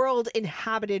of the world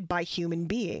inhabited by human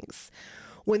beings.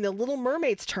 When the Little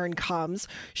Mermaid's turn comes,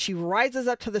 she rises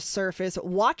up to the surface,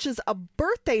 watches a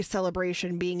birthday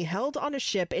celebration being held on a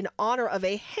ship in honor of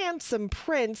a handsome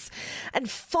prince, and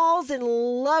falls in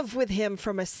love with him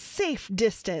from a safe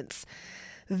distance.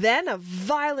 Then a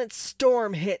violent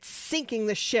storm hits, sinking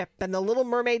the ship, and the Little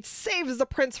Mermaid saves the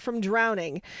prince from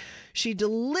drowning. She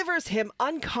delivers him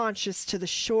unconscious to the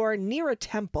shore near a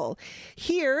temple.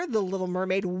 Here, the Little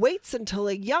Mermaid waits until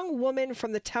a young woman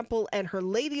from the temple and her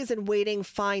ladies-in-waiting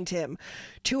find him.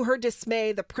 To her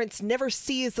dismay, the prince never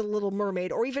sees the Little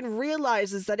Mermaid or even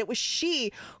realizes that it was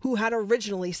she who had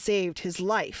originally saved his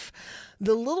life.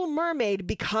 The Little Mermaid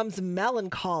becomes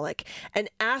melancholic and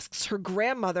asks her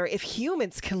grandmother if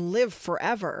humans can live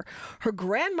forever. Her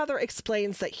grandmother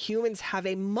explains that humans have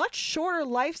a much shorter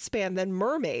lifespan than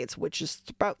mermaids, which is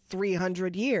about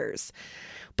 300 years,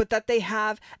 but that they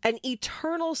have an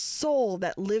eternal soul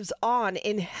that lives on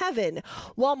in heaven,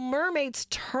 while mermaids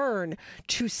turn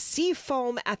to sea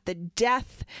foam at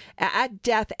death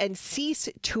and cease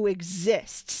to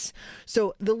exist.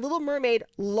 So the Little Mermaid,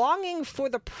 longing for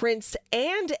the prince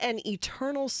and an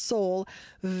eternal soul,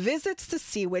 visits the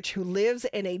Sea Witch, who lives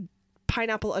in a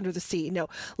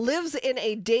lives in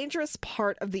a dangerous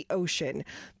part of the ocean.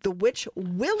 The witch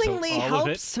willingly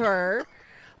helps her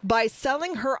by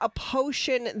selling her a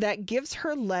potion that gives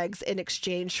her legs in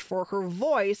exchange for her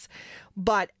voice,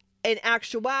 but in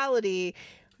actuality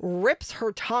rips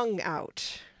her tongue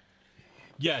out.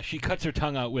 Yeah, she cuts her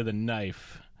tongue out with a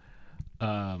knife.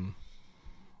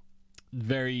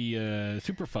 Very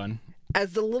super fun.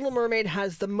 As the Little Mermaid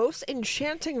has the most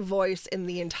enchanting voice in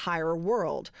the entire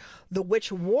world, the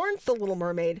witch warns the Little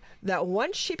Mermaid that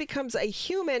once she becomes a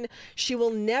human, she will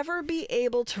never be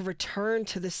able to return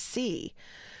to the sea.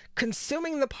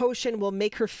 Consuming the potion will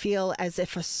make her feel as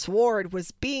if a sword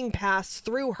was being passed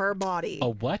through her body. A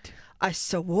what? A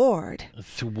sword. A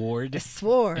sword? A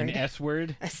sword. An S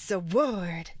word? A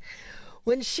sword.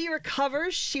 When she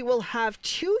recovers, she will have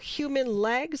 2 human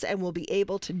legs and will be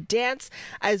able to dance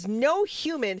as no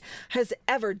human has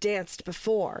ever danced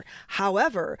before.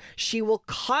 However, she will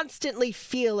constantly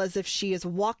feel as if she is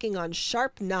walking on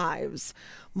sharp knives.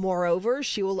 Moreover,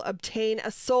 she will obtain a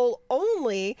soul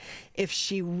only if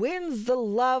she wins the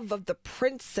love of the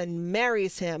prince and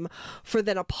marries him, for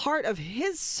then a part of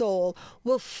his soul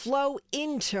will flow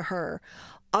into her.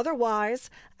 Otherwise,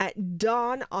 at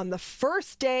dawn on the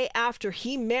first day after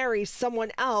he marries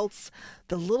someone else,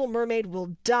 the Little Mermaid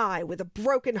will die with a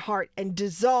broken heart and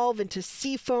dissolve into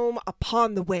sea foam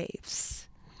upon the waves.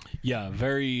 Yeah,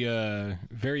 very,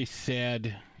 very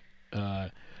sad.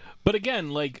 But again,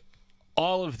 like,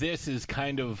 all of this is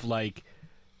kind of like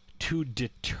to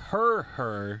deter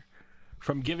her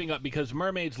from giving up, because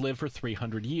mermaids live for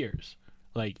 300 years.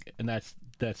 Like, and that's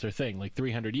their thing. Like,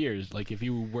 300 years. Like, if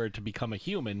you were to become a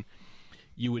human,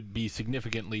 you would be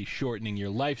significantly shortening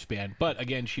your lifespan. But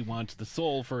again, she wants the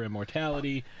soul for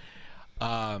immortality,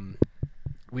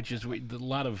 which is a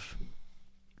lot of.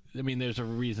 I mean, there's a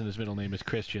reason his middle name is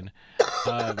Christian.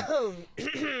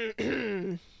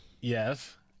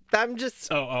 Yes. I'm just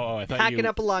I thought hacking you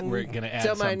up a lung. were going to add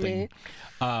Don't mind something.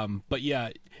 me. But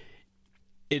yeah,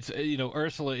 it's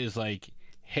Ursula is like,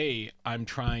 hey, I'm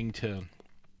trying to,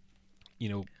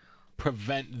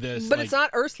 prevent this. But it's not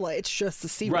Ursula. It's just the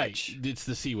sea witch. Right. It's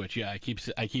the sea witch. Yeah, I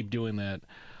keep doing that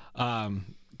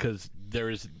because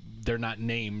they're not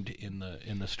named in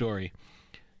the story,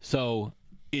 so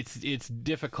it's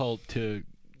difficult to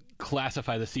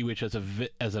classify the sea witch as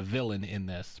a villain in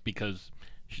this, because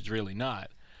she's really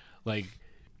not. Like,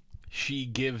 she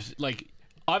gives, like,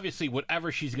 obviously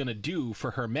whatever she's going to do for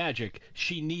her magic,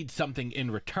 she needs something in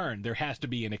return. There has to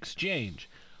be an exchange.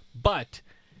 But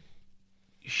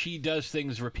she does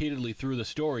things repeatedly through the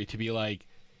story to be like,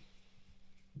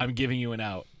 I'm giving you an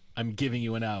out. I'm giving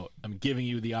you an out. I'm giving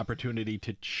you the opportunity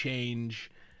to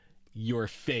change your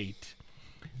fate.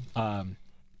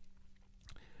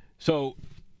 So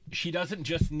she doesn't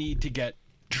just need to get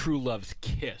true love's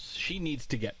kiss. She needs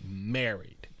to get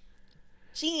married.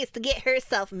 She needs to get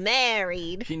herself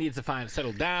married. She needs to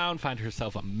settle down, find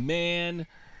herself a man,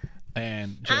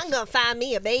 and just, I'm going to find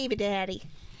me a baby daddy.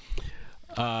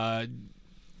 The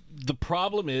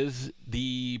problem is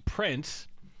the prince,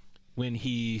 when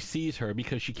he sees her,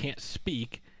 because she can't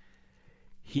speak,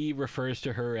 he refers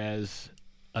to her as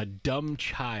a dumb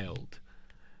child.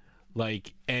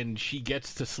 Like, and she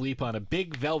gets to sleep on a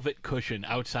big velvet cushion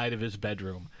outside of his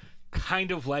bedroom,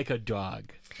 kind of like a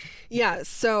dog. Yeah,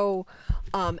 so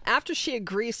after she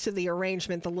agrees to the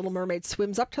arrangement, the Little Mermaid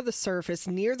swims up to the surface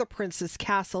near the prince's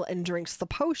castle and drinks the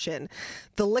potion.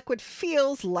 The liquid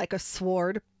feels like a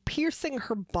sword piercing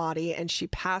her body, and she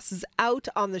passes out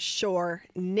on the shore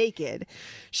naked.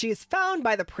 She is found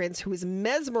by the prince, who is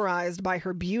mesmerized by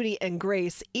her beauty and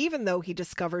grace, even though he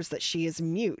discovers that she is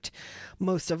mute.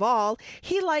 Most of all,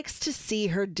 he likes to see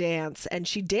her dance, and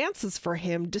she dances for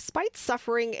him despite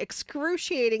suffering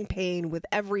excruciating pain with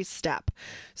every step.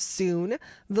 Soon,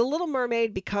 the Little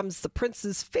Mermaid becomes the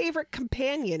prince's favorite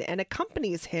companion and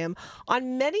accompanies him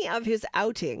on many of his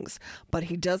outings, but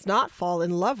he does not fall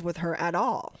in love with her at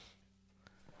all.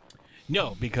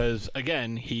 No, because,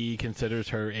 again, he considers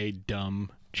her a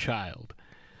dumb child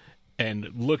and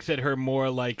looks at her more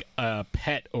like a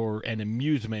pet or an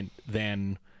amusement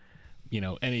than,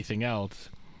 anything else.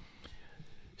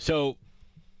 So,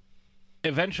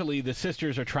 eventually, the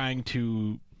sisters are trying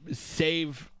to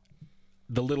save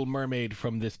the Little Mermaid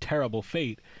from this terrible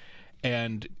fate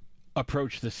and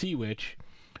approach the sea witch,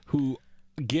 who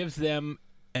gives them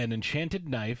an enchanted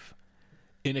knife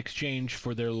in exchange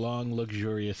for their long,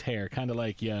 luxurious hair, kind of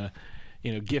like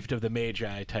gift of the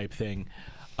Magi type thing.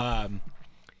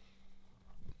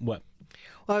 What?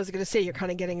 Well, I was going to say, you're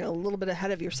kind of getting a little bit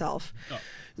ahead of yourself. Oh.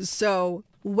 So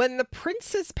when the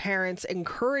prince's parents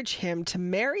encourage him to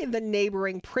marry the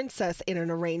neighboring princess in an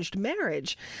arranged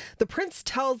marriage, the prince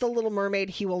tells the Little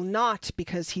Mermaid he will not,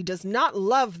 because he does not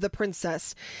love the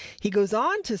princess. He goes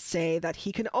on to say that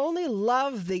he can only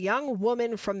love the young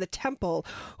woman from the temple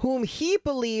whom he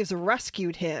believes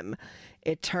rescued him.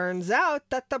 It turns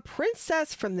out that the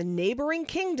princess from the neighboring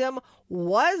kingdom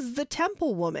was the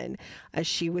temple woman, as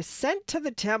she was sent to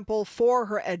the temple for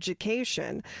her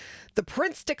education. The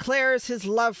prince declares his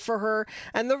love for her,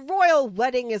 and the royal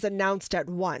wedding is announced at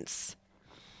once.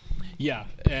 Yeah,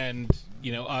 and,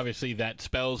 obviously that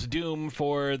spells doom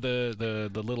for the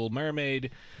Little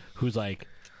Mermaid, who's like,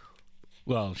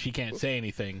 Well, she can't say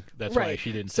anything. That's why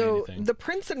she didn't say so anything. the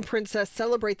prince and princess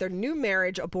celebrate their new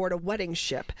marriage aboard a wedding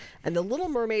ship, and the Little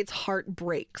Mermaid's heart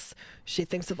breaks. She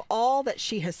thinks of all that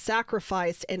she has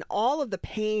sacrificed and all of the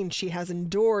pain she has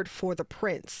endured for the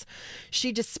prince.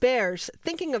 She despairs,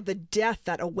 thinking of the death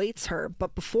that awaits her,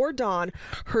 but before dawn,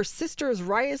 her sisters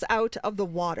rise out of the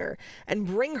water and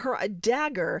bring her a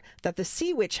dagger that the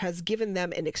sea witch has given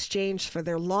them in exchange for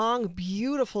their long,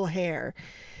 beautiful hair.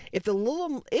 If the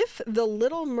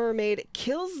little mermaid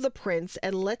kills the prince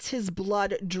and lets his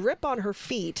blood drip on her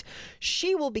feet,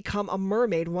 she will become a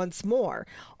mermaid once more.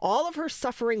 All of her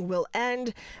suffering will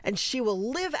end, and she will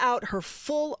live out her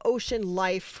full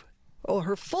life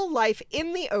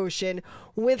in the ocean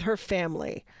with her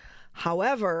family.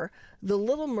 However, the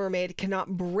Little Mermaid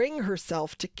cannot bring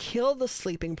herself to kill the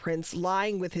sleeping prince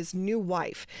lying with his new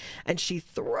wife, and she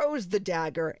throws the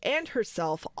dagger and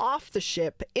herself off the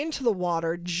ship into the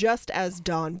water just as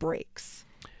dawn breaks.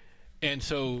 And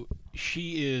so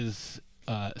she is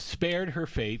spared her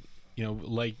fate. You know,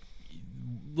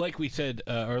 like we said,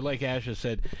 or like Asha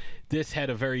said, this had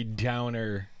a very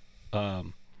downer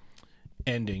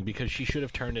ending because she should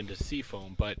have turned into sea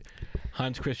foam, but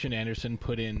Hans Christian Andersen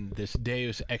put in this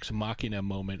Deus Ex Machina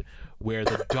moment where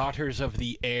the daughters of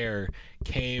the air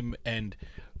came and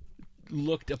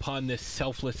looked upon this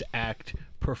selfless act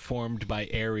performed by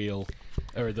Ariel,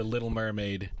 or the Little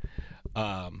Mermaid.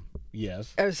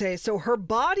 Yes. Okay, so her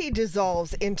body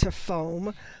dissolves into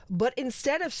foam, but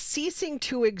instead of ceasing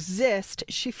to exist,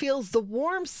 she feels the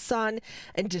warm sun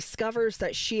and discovers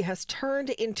that she has turned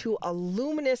into a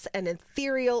luminous and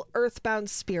ethereal earthbound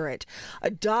spirit, a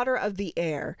daughter of the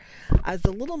air. As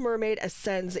the Little Mermaid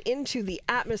ascends into the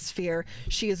atmosphere,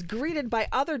 she is greeted by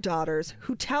other daughters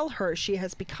who tell her she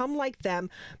has become like them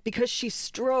because she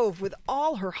strove with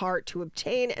all her heart to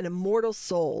obtain an immortal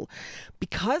soul.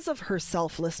 Because of her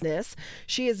selflessness,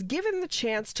 she is given the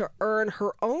chance to earn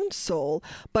her own soul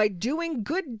by doing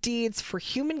good deeds for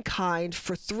humankind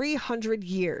for 300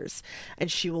 years,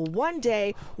 and she will one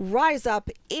day rise up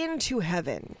into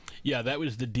heaven. Yeah, that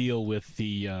was the deal with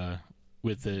the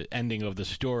ending of the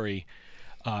story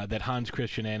that Hans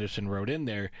Christian Andersen wrote in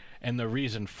there, and the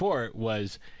reason for it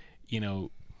was, you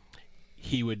know,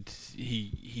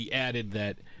 he added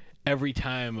that every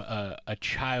time a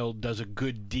child does a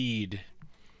good deed,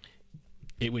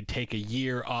 it would take a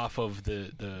year off of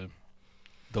the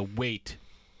wait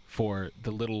for the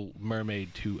Little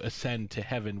Mermaid to ascend to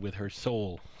heaven with her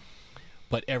soul.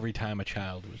 But every time a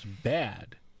child was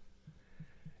bad,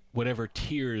 whatever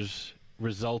tears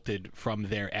resulted from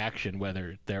their action,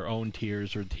 whether their own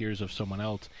tears or tears of someone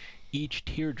else, each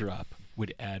teardrop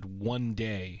would add 1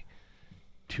 day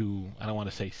to, I don't want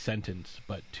to say sentence,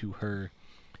 but to her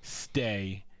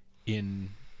stay in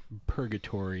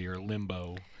purgatory or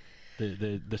limbo.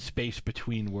 The space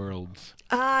between worlds.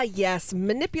 Ah, yes,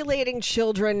 manipulating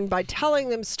children by telling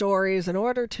them stories in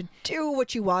order to do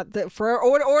what you want them for,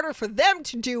 or in order for them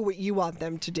to do what you want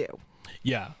them to do.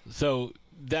 Yeah, so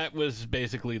that was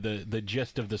basically the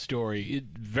gist of the story.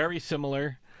 Very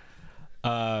similar,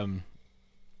 although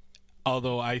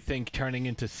I think turning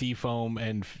into sea foam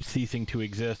and ceasing to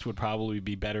exist would probably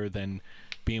be better than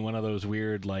being one of those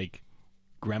weird, like,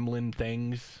 gremlin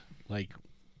things, like,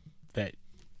 that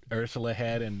Ursula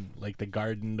had in, like, the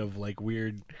garden of, like,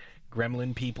 weird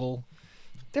gremlin people.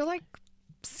 They're like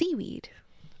seaweed.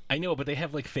 I know, but they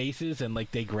have, like, faces and,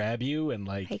 like, they grab you and,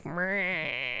 like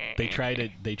they try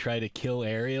to kill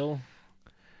Ariel,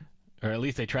 or at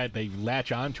least they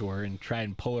latch onto her and try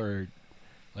and pull her.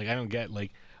 Like, I don't get,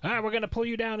 like, we're gonna pull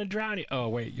you down and drown you. Oh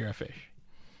wait, you're a fish.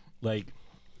 Like,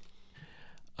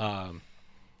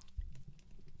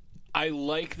 I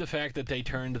like the fact that they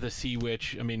turned the sea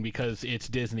witch. I mean, because it's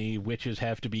Disney, witches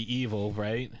have to be evil,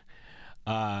 right?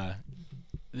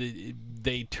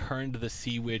 They turned the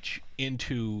sea witch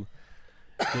into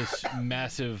this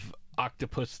massive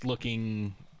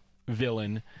octopus-looking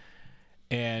villain,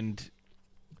 and,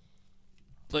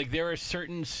 like, there are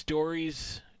certain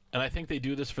stories, and I think they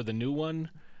do this for the new one.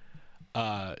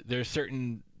 There's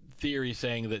certain theories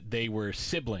saying that they were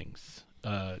siblings,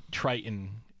 Triton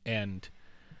and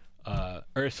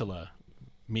Ursula,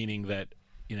 meaning that,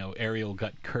 you know, Ariel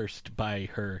got cursed by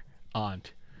her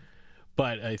aunt.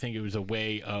 But I think it was a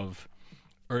way of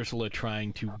Ursula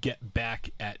trying to get back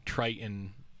at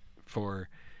Triton for,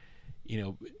 you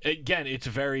know, again, it's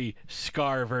very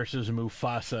Scar versus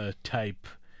Mufasa type.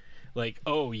 Like,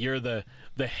 oh, you're the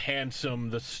handsome,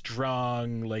 the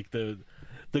strong, like the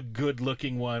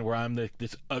good-looking one, where I'm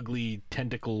this ugly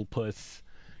tentacle puss,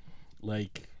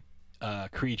 like,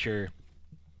 creature.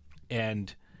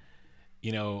 And,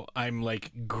 you know, I'm,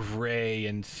 like, gray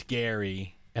and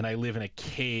scary, and I live in a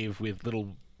cave with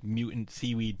little mutant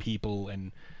seaweed people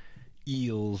and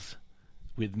eels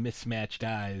with mismatched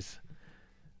eyes.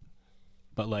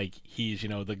 But, like, he's,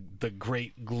 the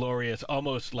great, glorious,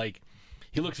 almost like,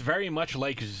 he looks very much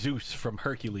like Zeus from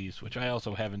Hercules, which I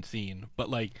also haven't seen. But,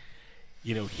 like,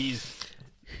 he's...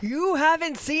 You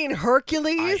haven't seen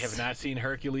Hercules? I have not seen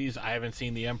Hercules. I haven't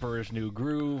seen The Emperor's New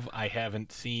Groove. I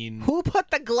haven't seen... Who put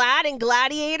the glad in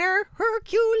Gladiator?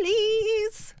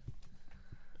 Hercules!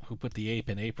 Who put the ape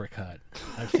in Apricot?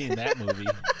 I've seen that movie.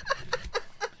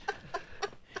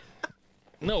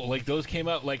 No, like, those came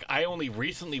out, like, I only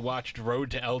recently watched Road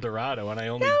to El Dorado, and I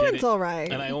only did it... all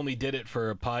right. And I only did it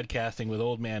for podcasting with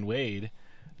Old Man Wade,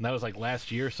 and that was, like,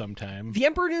 last year sometime. The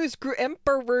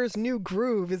Emperor's New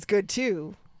Groove is good,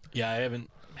 too. Yeah, I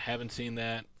haven't seen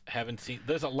that.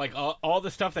 There's, all the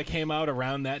stuff that came out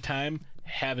around that time,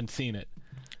 haven't seen it.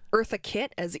 Eartha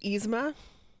Kitt as Yzma.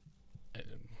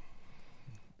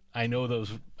 I know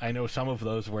some of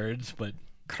those words, but...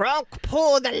 Kronk,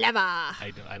 pull the lever.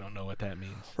 I don't know what that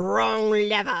means. Wrong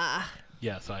lever.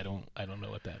 Yeah, so I don't know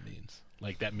what that means.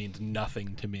 Like, that means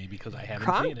nothing to me because I haven't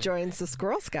Kronk seen it. joins the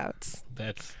Squirrel Scouts.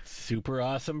 That's super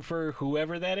awesome for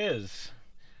whoever that is.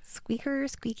 Squeaker,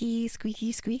 squeaky,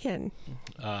 squeaky, squeaking.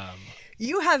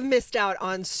 You have missed out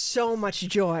on so much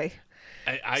joy.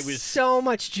 I was so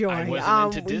much joy. I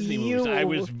wasn't into Disney movies. I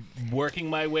was working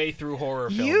my way through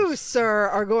horror films. You, sir,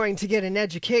 are going to get an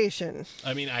education.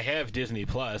 I mean, I have Disney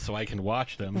Plus, so I can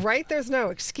watch them. Right? There's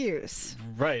no excuse.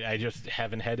 Right. I just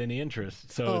haven't had any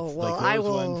interest. So it's well, like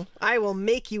those ones. I will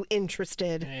make you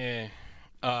interested.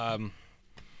 But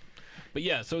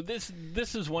yeah, so this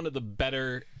is one of the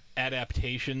better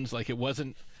adaptations. Like, it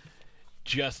wasn't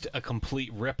just a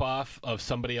complete ripoff of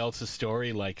somebody else's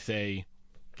story, like, say,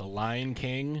 The Lion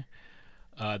King,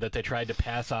 that they tried to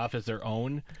pass off as their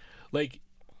own. Like,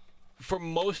 for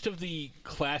most of the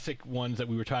classic ones that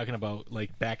we were talking about,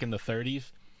 like back in the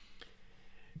 30s,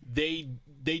 they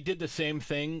did the same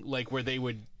thing, like where they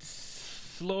would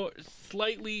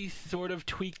slightly sort of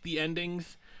tweak the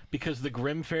endings because the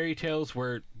Grimm fairy tales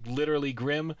were literally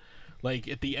grim. Like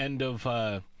at the end of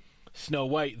Snow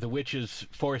White, the witch is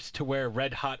forced to wear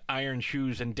red-hot iron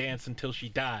shoes and dance until she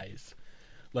dies.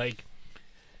 Like,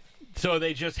 so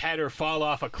they just had her fall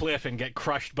off a cliff and get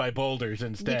crushed by boulders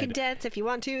instead. You can dance if you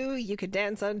want to. You can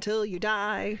dance until you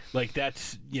die. Like,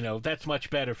 that's much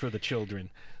better for the children.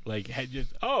 Like,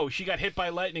 she got hit by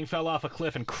lightning, fell off a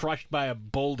cliff, and crushed by a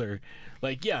boulder.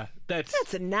 Like, yeah,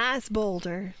 that's a nice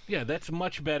boulder. Yeah, that's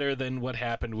much better than what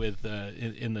happened with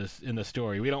in the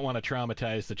story. We don't want to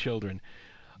traumatize the children.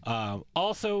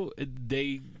 Also,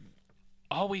 they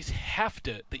always have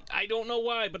to. I don't know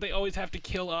why, but they always have to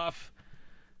kill off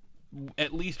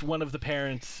at least one of the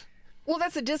parents. Well,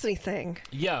 that's a Disney thing.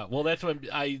 Yeah, well, that's what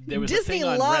there was Disney a thing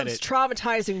on loves Reddit.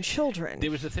 traumatizing children. There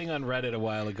was a thing on Reddit a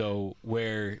while ago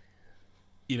where,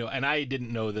 and I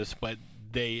didn't know this, but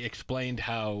they explained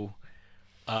how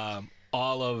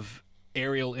all of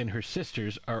Ariel and her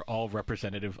sisters are all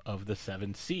representative of the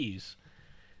 7 Seas.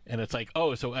 And it's like,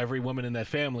 oh, so every woman in that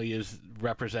family is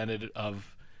representative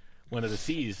of one of the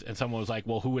seas. And someone was like,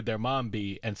 well, who would their mom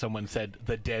be? And someone said,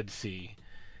 the Dead Sea.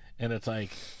 And it's like,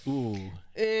 ooh.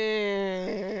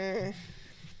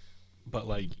 But,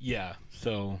 like, yeah.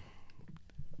 So,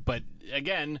 but,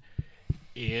 again,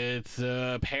 it's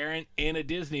a parent in a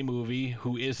Disney movie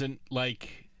who isn't,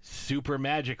 like, super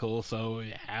magical, so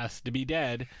it has to be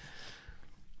dead.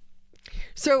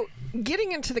 So,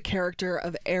 getting into the character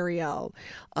of Ariel,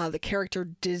 the character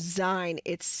design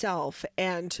itself,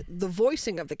 and the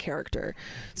voicing of the character.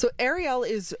 So, Ariel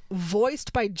is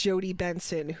voiced by Jodie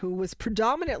Benson, who was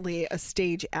predominantly a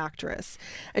stage actress.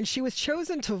 And she was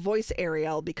chosen to voice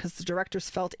Ariel because the directors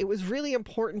felt it was really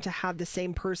important to have the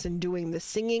same person doing the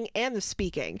singing and the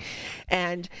speaking.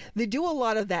 And they do a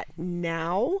lot of that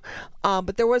now,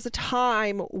 but there was a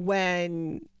time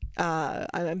when...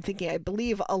 I'm thinking, I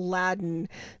believe Aladdin,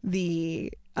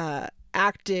 the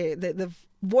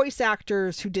voice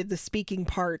actors who did the speaking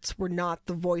parts were not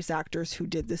the voice actors who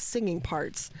did the singing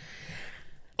parts.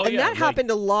 Oh, and yeah, that happened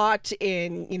a lot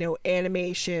in,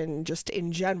 animation just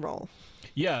in general.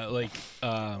 Yeah, like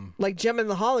Gem and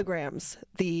the Holograms,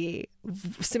 the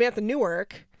Samantha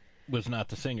Newark was not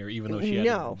the singer, even though she had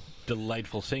a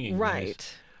delightful singing right.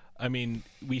 voice. I mean,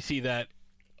 we see that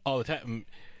all the time.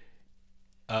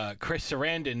 Chris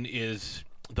Sarandon is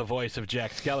the voice of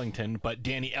Jack Skellington, but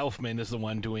Danny Elfman is the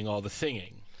one doing all the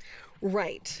singing.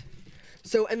 Right.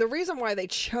 So, and the reason why they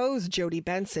chose Jodie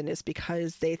Benson is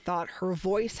because they thought her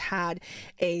voice had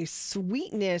a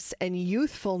sweetness and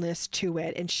youthfulness to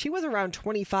it. And she was around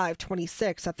 25,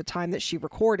 26 at the time that she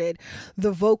recorded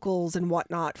the vocals and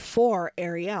whatnot for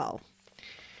Ariel.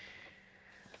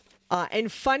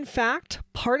 And fun fact,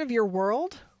 Part of Your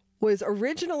World was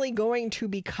originally going to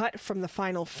be cut from the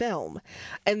final film.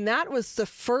 And that was the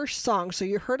first song. So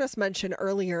you heard us mention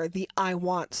earlier the I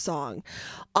Want song.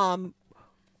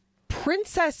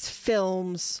 Princess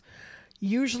films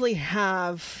usually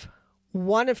have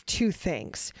one of two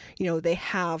things. You know, they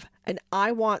have an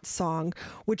I Want song,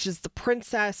 which is the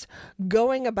princess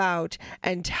going about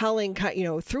and telling, you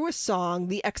know, through a song,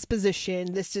 the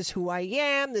exposition, this is who I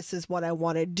am, this is what I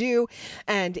want to do.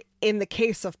 And in the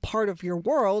case of Part of Your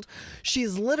World,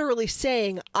 she's literally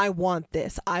saying, I want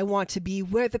this. I want to be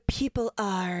where the people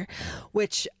are,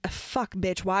 which, fuck,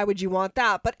 bitch, why would you want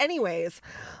that? But anyways,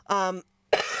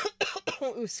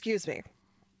 excuse me.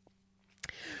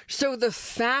 So the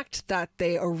fact that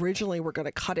they originally were going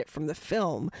to cut it from the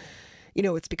film, you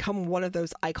know, it's become one of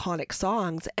those iconic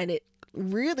songs, and it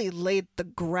really laid the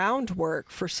groundwork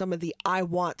for some of the I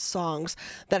Want songs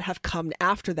that have come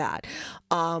after that.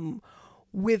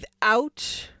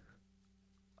 Without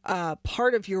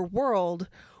Part of Your World,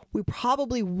 we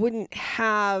probably wouldn't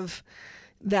have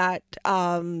that...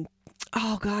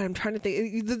 oh God, I'm trying to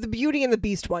think. The Beauty and the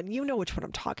Beast one. You know which one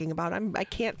I'm talking about. I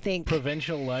can't think.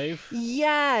 Provincial Life?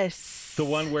 Yes. The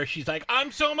one where she's like,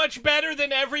 I'm so much better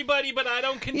than everybody, but I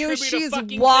don't contribute she's a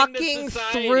fucking walking thing to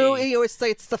society. through, you know,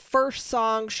 it's the first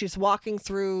song. She's walking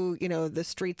through, you know, the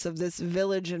streets of this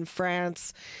village in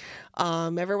France.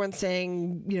 Everyone's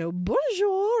saying, you know,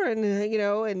 bonjour, and, you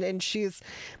know, and she's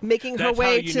making her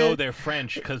way to... That's how you know they're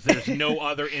French, because there's no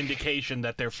other indication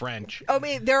that they're French. I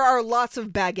mean, there are lots of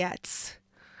baguettes.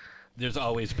 There's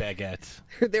always baguettes.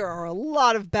 There are a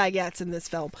lot of baguettes in this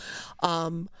film.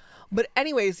 But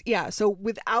anyways, yeah, so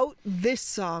without this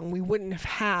song, we wouldn't have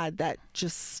had that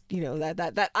just, you know,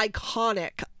 that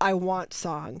iconic I Want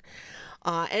song.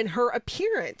 And her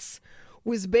appearance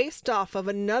was based off of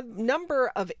a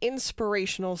number of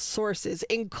inspirational sources,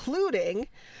 including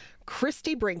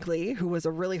Christy Brinkley, who was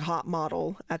a really hot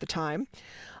model at the time,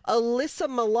 Alyssa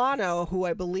Milano, who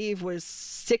I believe was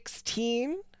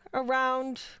 16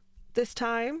 around this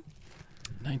time.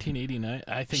 1989.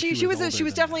 I think she was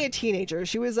definitely that. a teenager.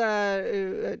 She was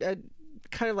a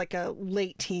kind of like a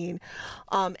late teen,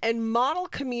 and model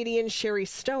comedian Sherry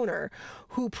Stoner,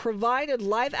 who provided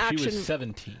live action. She was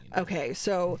 17. Okay,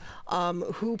 so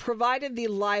who provided the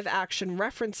live action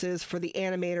references for the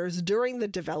animators during the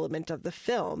development of the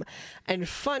film. And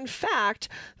fun fact,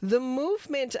 the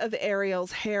movement of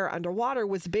Ariel's hair underwater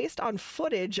was based on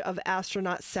footage of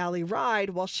astronaut Sally Ride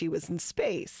while she was in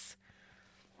space.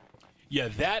 Yeah,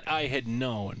 that I had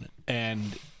known,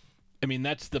 and I mean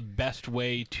that's the best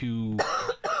way to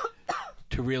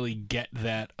really get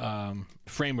that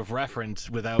frame of reference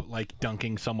without like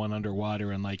dunking someone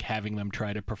underwater and like having them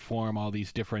try to perform all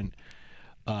these different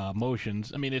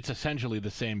motions. I mean, it's essentially the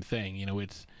same thing. You know,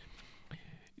 it's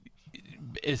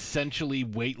essentially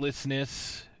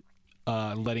weightlessness,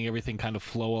 letting everything kind of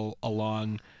flow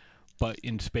along. But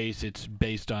in space, it's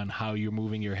based on how you're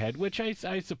moving your head, which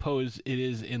I suppose it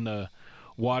is in the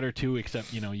water too,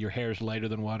 except, you know, your hair is lighter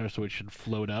than water, so it should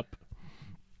float up.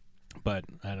 But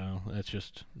I don't know. That's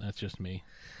just me.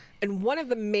 And one of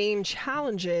the main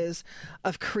challenges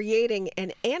of creating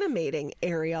and animating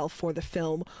Ariel for the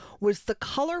film was the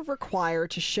color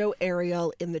required to show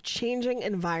Ariel in the changing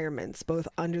environments, both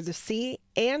under the sea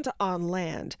and on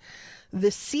land.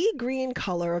 The sea green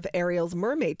color of Ariel's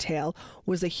mermaid tail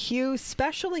was a hue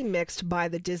specially mixed by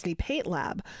the Disney Paint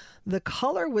Lab. The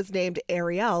color was named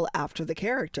Ariel after the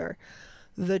character.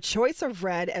 The choice of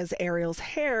red as Ariel's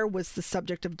hair was the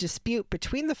subject of dispute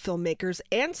between the filmmakers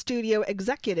and studio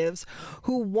executives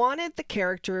who wanted the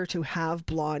character to have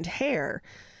blonde hair.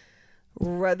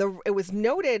 It was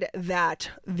noted that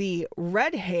the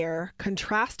red hair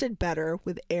contrasted better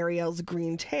with Ariel's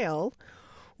green tail.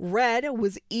 Red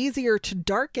was easier to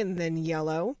darken than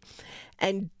yellow,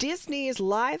 and Disney's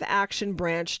live-action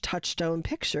branch Touchstone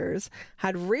Pictures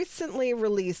had recently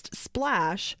released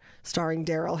Splash, starring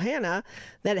Daryl Hannah,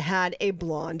 that had a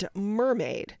blonde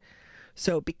mermaid.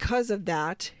 So because of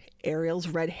that, Ariel's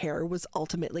red hair was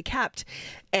ultimately kept.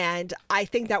 And I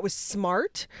think that was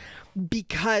smart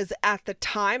because at the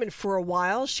time and for a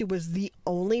while, she was the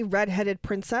only redheaded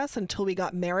princess until we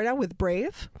got Merida with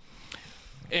Brave.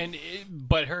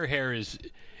 But her hair is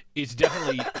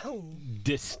definitely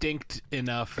distinct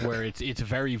enough where it's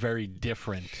very, very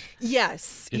different.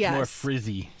 Yes, it's more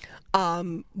frizzy.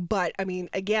 But I mean,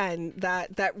 again,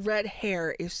 that red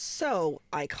hair is so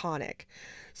iconic.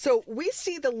 So we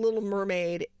see the Little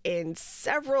Mermaid in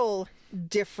several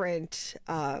different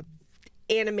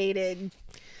animated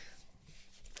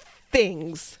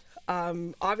things.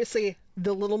 Obviously,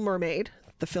 The Little Mermaid,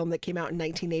 the film that came out in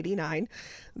 1989.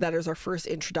 That is our first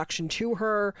introduction to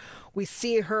her. We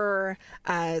see her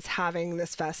as having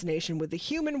this fascination with the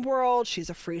human world. She's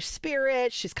a free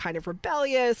spirit. She's kind of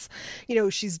rebellious.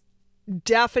 She's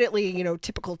definitely,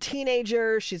 typical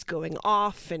teenager. She's going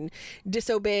off and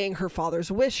disobeying her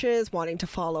father's wishes, wanting to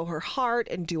follow her heart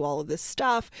and do all of this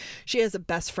stuff. She has a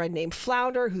best friend named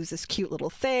Flounder, who's this cute little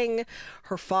thing.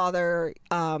 Her father,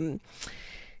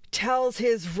 tells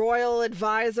his royal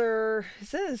advisor,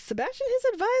 is Sebastian his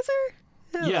advisor?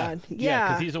 Yeah,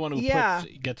 because he's the one who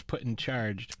gets put in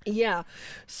charge. Yeah.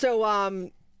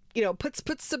 So,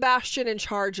 puts Sebastian in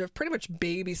charge of pretty much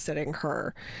babysitting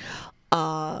her.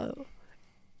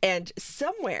 And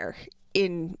somewhere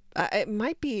in, it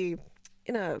might be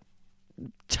in a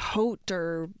tote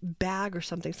or bag or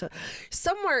something. So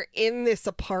somewhere in this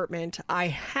apartment, I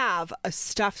have a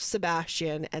stuffed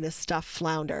Sebastian and a stuffed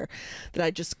Flounder that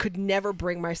I just could never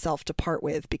bring myself to part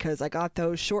with, because I got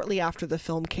those shortly after the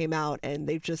film came out, and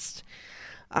they've just,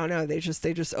 I don't know, they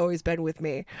just always been with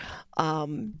me.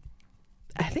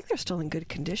 I think they're still in good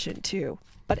condition too.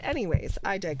 But anyways,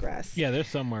 I digress. Yeah, they're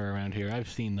somewhere around here. I've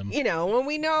seen them. When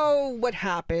we know what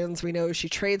happens, we know she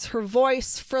trades her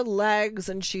voice for legs,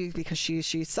 and because she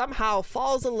somehow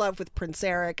falls in love with Prince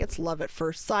Eric. It's love at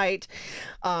first sight.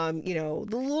 The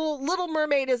Little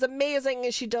Mermaid is amazing,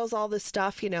 and she does all this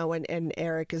stuff, and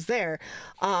Eric is there.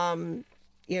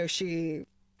 She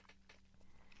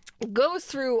goes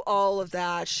through all of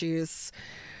that. She's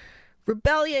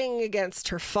rebelling against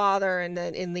her father, and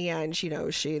then in the end,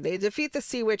 they defeat the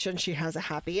Sea Witch, and she has a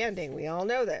happy ending. We all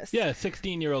know this. Yeah,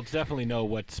 16-year-olds definitely know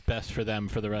what's best for them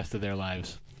for the rest of their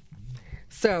lives.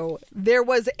 So there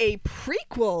was a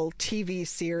prequel TV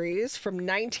series from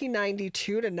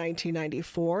 1992 to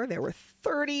 1994. There were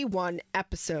 31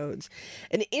 episodes.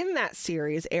 And in that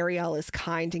series, Ariel is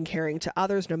kind and caring to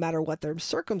others no matter what their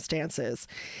circumstances.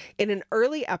 In an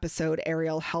early episode,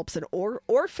 Ariel helps an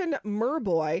orphan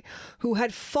merboy who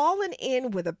had fallen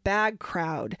in with a bad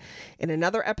crowd. In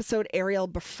another episode, Ariel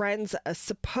befriends a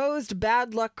supposed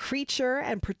bad luck creature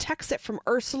and protects it from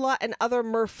Ursula and other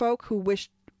merfolk who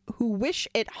wish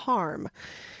it harm.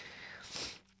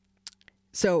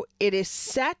 So it is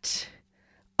set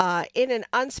in an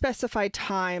unspecified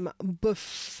time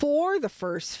before the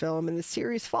first film, and the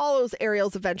series follows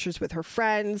Ariel's adventures with her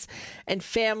friends and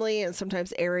family, and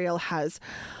sometimes Ariel has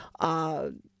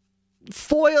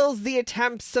foils the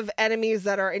attempts of enemies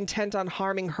that are intent on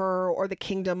harming her or the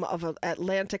kingdom of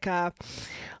Atlantica.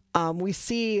 We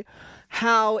see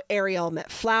how Ariel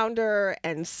met Flounder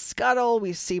and Scuttle.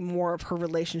 We see more of her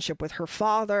relationship with her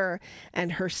father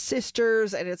and her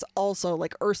sisters. And it's also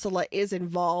like Ursula is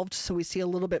involved. So we see a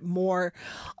little bit more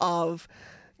of,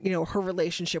 her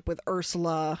relationship with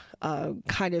Ursula,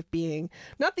 kind of being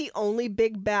not the only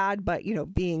big bad, but,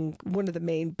 being one of the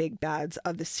main big bads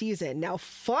of the season. Now,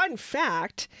 fun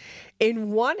fact,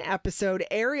 in one episode,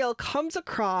 Ariel comes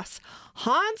across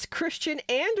Hans Christian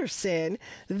Andersen,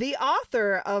 the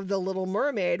author of The Little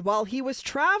Mermaid, while he was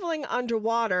traveling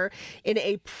underwater in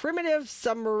a primitive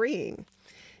submarine.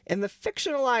 In the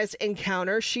fictionalized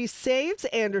encounter, she saves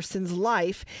Andersen's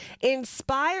life,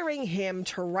 inspiring him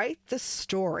to write the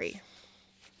story.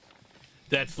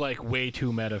 That's like way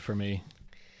too meta for me.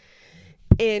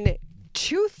 In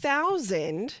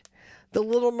 2000, The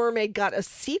Little Mermaid got a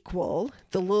sequel,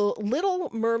 The Little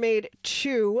Mermaid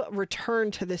 2: Return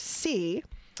to the Sea.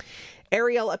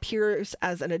 Ariel appears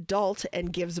as an adult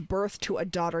and gives birth to a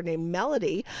daughter named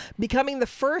Melody, becoming the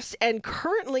first and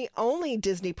currently only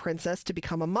Disney princess to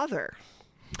become a mother.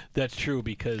 That's true,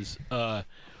 because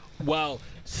while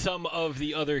some of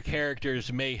the other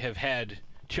characters may have had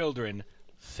children,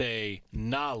 say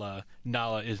Nala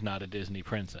is not a Disney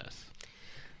princess.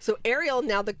 So Ariel,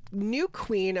 now the new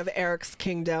queen of Eric's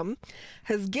kingdom,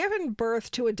 has given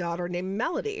birth to a daughter named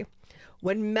Melody.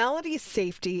 When Melody's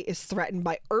safety is threatened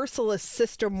by Ursula's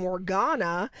sister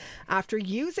Morgana after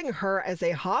using her as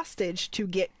a hostage to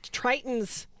get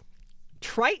Triton's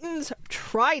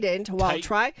trident. Well,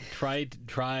 try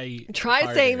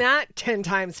saying that 10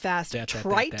 times fast.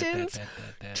 Triton's.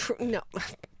 No.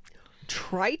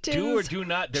 Triton's. Do or do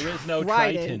not. There is no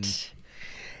Triton.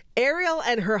 Ariel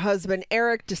and her husband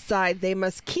Eric decide they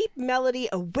must keep Melody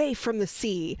away from the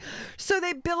sea, so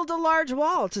they build a large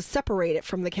wall to separate it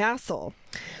from the castle.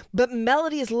 But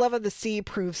Melody's love of the sea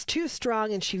proves too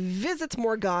strong, and she visits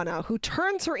Morgana, who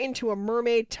turns her into a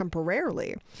mermaid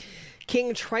temporarily.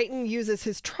 King Triton uses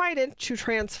his trident to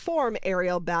transform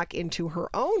Ariel back into her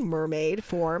own mermaid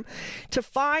form to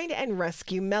find and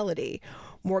rescue Melody.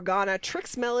 Morgana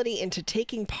tricks Melody into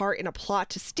taking part in a plot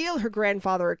to steal her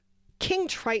grandfather King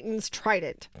Triton's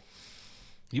trident.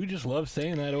 You just love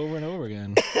saying that over and over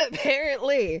again.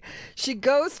 Apparently. She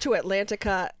goes to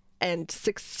Atlantica and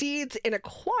succeeds in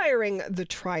acquiring the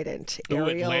trident. Ooh,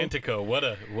 Atlantica, what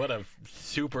a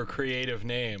super creative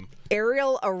name.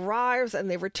 Ariel arrives and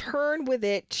they return with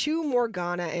it to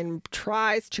Morgana and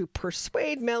tries to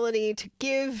persuade Melody to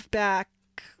give back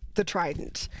the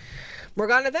trident.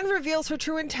 Morgana then reveals her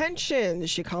true intentions.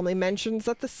 She calmly mentions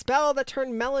that the spell that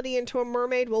turned Melody into a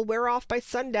mermaid will wear off by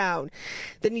sundown,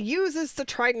 then uses the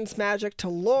trident's magic to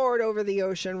lord over the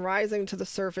ocean, rising to the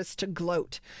surface to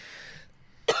gloat.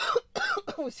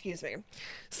 Oh, excuse me.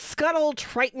 Scuttle,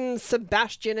 Triton,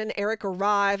 Sebastian, and Eric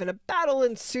arrive, and a battle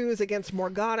ensues against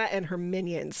Morgana and her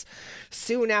minions.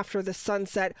 Soon after the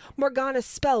sunset, Morgana's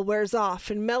spell wears off,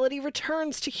 and Melody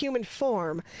returns to human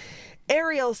form.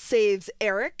 Ariel saves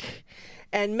Eric,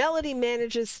 and Melody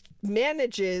manages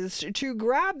to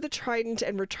grab the trident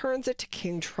and returns it to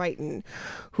King Triton,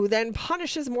 who then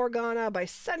punishes Morgana by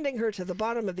sending her to the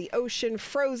bottom of the ocean,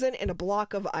 frozen in a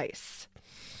block of ice.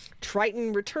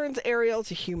 Triton returns Ariel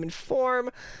to human form.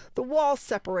 The wall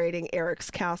separating Eric's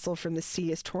castle from the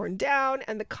sea is torn down,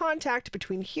 and the contact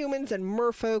between humans and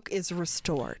merfolk is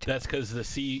restored. That's because the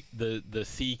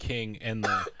sea king and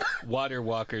the water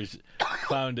walkers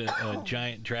found a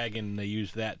giant dragon. They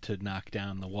used that to knock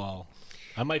down the wall.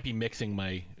 I might be mixing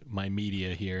my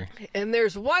media here. And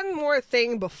there's one more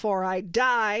thing before I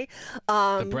die.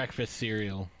 The breakfast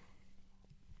cereal.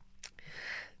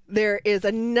 There is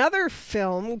another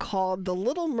film called The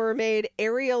Little Mermaid,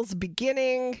 Ariel's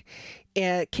Beginning.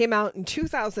 It came out in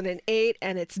 2008,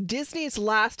 and it's Disney's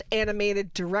last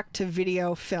animated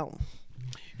direct-to-video film.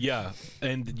 Yeah,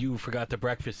 and you forgot the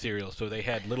breakfast cereal. So they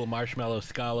had little marshmallow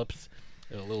scallops,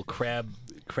 a little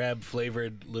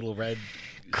crab-flavored little red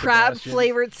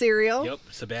crab-flavored cereal. Yep,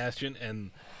 Sebastian,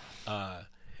 and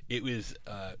it was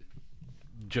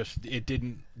it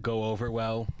didn't go over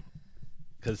well.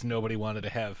 Because nobody wanted to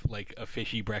have, like, a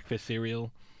fishy breakfast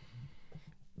cereal.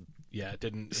 Yeah, it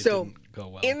didn't go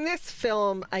well. In this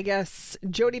film, I guess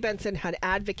Jodie Benson had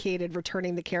advocated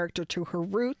returning the character to her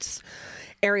roots.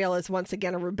 Ariel is once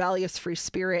again a rebellious free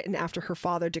spirit, and after her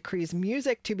father decrees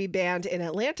music to be banned in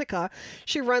Atlantica,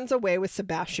 she runs away with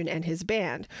Sebastian and his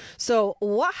band. So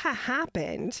what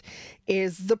happened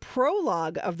is the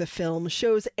prologue of the film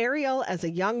shows Ariel as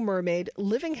a young mermaid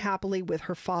living happily with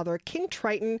her father, King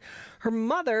Triton, her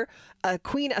mother,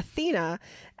 Queen Athena,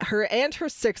 and her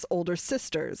 6 older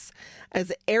sisters.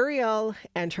 As Ariel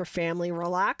and her family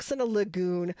relax in a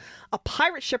lagoon, a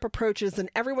pirate ship approaches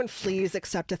and everyone flees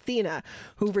except Athena,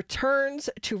 who returns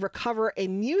to recover a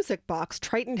music box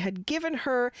Triton had given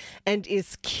her and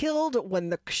is killed when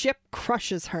the ship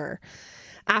crushes her.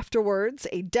 Afterwards,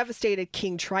 a devastated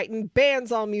King Triton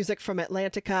bans all music from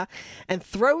Atlantica and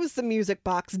throws the music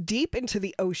box deep into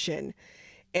the ocean.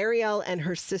 Ariel and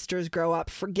her sisters grow up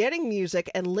forgetting music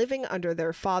and living under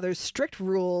their father's strict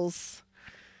rules.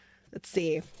 Let's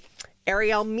see.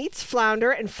 Ariel meets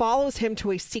Flounder and follows him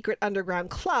to a secret underground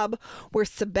club where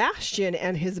Sebastian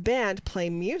and his band play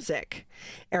music.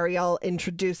 Ariel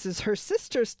introduces her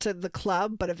sisters to the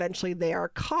club, but eventually they are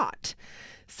caught.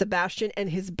 Sebastian and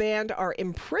his band are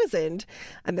imprisoned,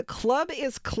 and the club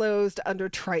is closed under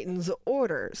Triton's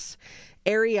orders.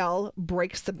 Ariel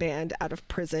breaks the band out of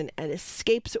prison and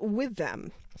escapes with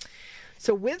them.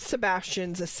 So with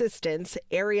Sebastian's assistance,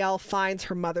 Ariel finds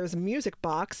her mother's music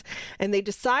box, and they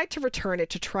decide to return it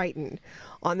to Triton.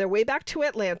 On their way back to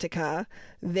Atlantica,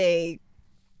 they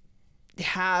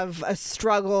have a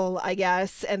struggle, I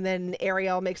guess, and then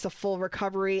Ariel makes a full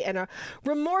recovery, and a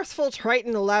remorseful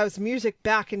Triton allows music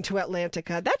back into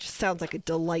Atlantica. That just sounds like a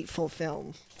delightful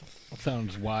film.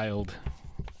 Sounds wild.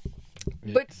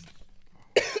 But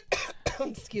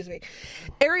excuse me.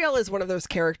 Ariel is one of those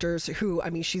characters who,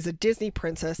 I mean, she's a Disney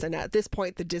princess, and at this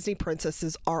point, the Disney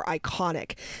princesses are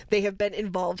iconic. They have been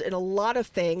involved in a lot of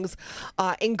things,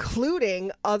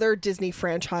 including other Disney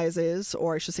franchises,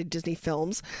 or I should say Disney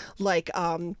films, like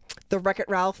the Wreck-It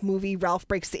Ralph movie, Ralph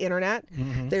Breaks the Internet.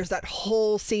 Mm-hmm. There's that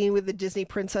whole scene with the Disney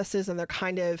princesses, and they're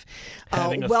kind of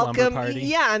having a slumber party.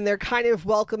 Yeah, and they're kind of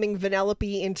welcoming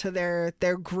Vanellope into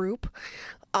their group.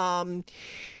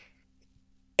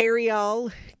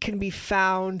 Ariel can be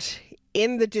found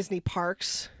in the Disney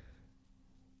parks.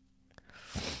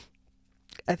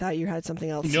 I thought you had something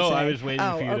else to say. No, I was waiting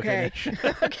for you to finish.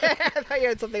 Okay, I thought you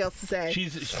had something else to say.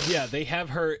 They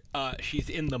have her, she's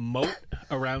in the moat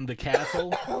around the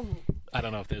castle. I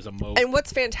don't know if there's a moat. And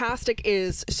what's fantastic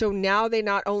is, so now they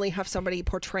not only have somebody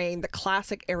portraying the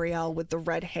classic Ariel with the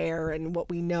red hair and what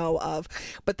we know of,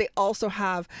 but they also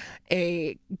have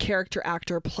a character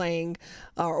actor playing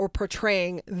or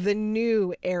portraying the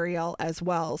new Ariel as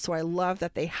well. So I love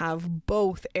that they have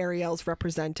both Ariels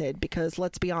represented, because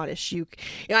let's be honest,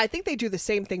 I think they do the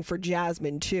same thing for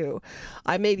Jasmine too.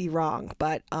 I may be wrong,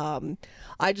 but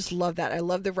I just love that. I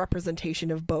love the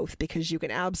representation of both, because you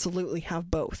can absolutely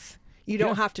have both. You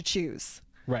don't have to choose.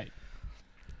 Right.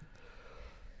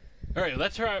 All right,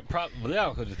 that's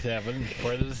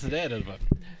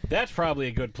probably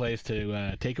a good place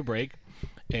to take a break.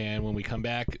 And when we come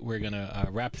back, we're going to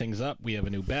wrap things up. We have a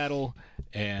new battle,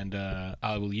 and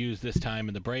I will use this time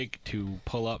in the break to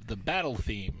pull up the battle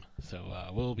theme. So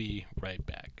we'll be right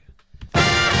back.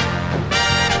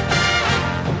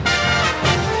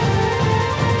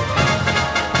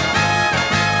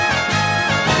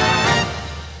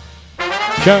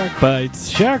 Shark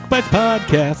Bites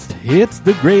Podcast. It's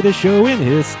the greatest show in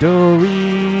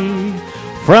history.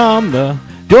 From the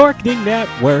Dorkening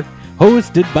Network,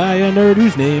 hosted by a nerd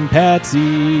who's named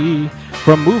Patsy.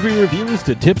 From movie reviews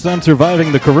to tips on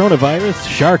surviving the coronavirus,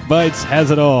 Shark Bites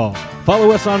has it all. Follow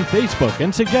us on Facebook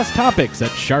and suggest topics at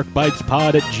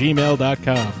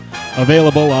sharkbitespod@gmail.com.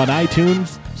 Available on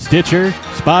iTunes, Stitcher,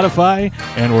 Spotify,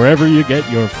 and wherever you get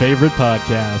your favorite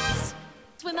podcasts.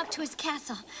 Swim up to his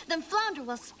castle, then Flounder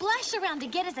will splash around to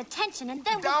get his attention, and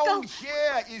then we'll Down go...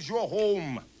 here is your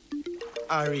home.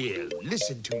 Ariel,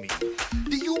 listen to me.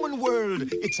 The human world,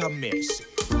 it's a mess.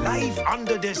 Life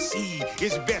under the sea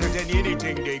is better than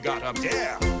anything they got up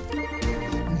there.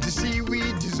 The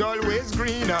seaweed is always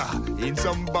greener in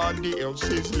somebody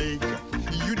else's lake.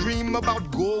 You dream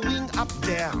about going up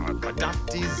there, but that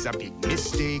is a big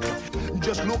mistake.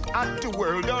 Just look at the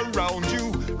world around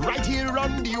you, right here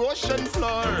on the ocean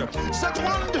floor. Such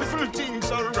wonderful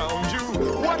things around you.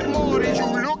 What more are you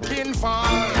looking for?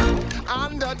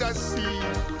 Under the sea,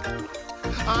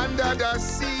 under the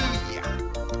sea.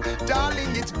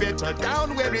 Darling, it's better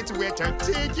down where it's wetter.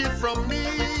 Take it from me.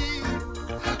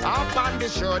 Up on the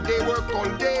shore, they work all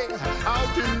day.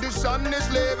 Out in the sun, they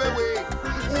slave away.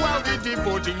 While they're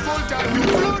devoting full time to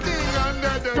floating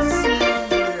under the sea.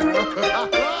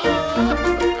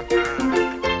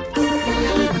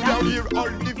 Down here, all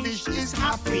the fish is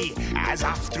happy as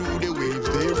off through the waves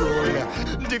they roll.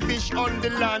 The fish on the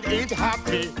land ain't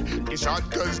happy. It's hot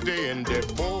cause they in the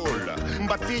bowl.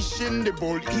 But fish in the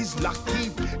bowl is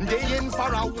lucky. They in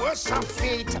for a worse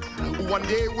fate. One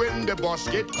day when the boss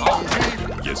get hungry,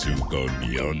 yes, you got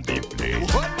me on the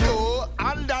plate. What no,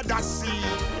 under the sea.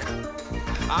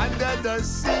 Under the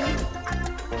sea.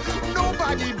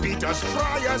 Nobody beat us,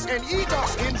 fry us, and eat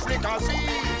us in fricassee.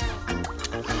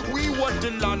 We want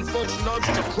the land folks love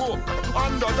to cook.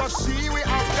 Under the sea, we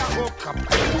have to hook up.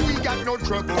 We got no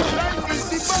trouble. Life is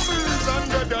the bubbles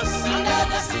under the sea. Under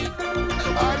the sea.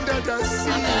 Under the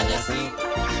sea.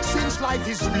 Since life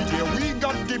is sweet here, we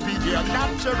got the big here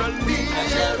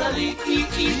naturally.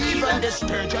 Even the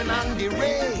sturgeon and the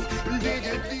ray, they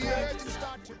get the earth to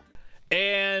start to...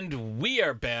 And we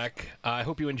are back. I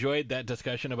hope you enjoyed that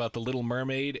discussion about The Little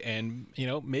Mermaid, and,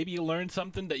 maybe you learned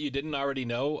something that you didn't already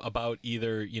know about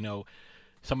either,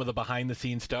 some of the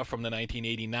behind-the-scenes stuff from the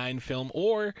 1989 film,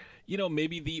 or,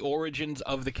 maybe the origins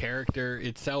of the character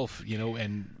itself,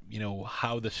 and,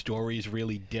 how the stories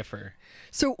really differ.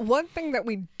 So one thing that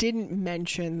we didn't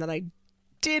mention that I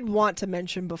did want to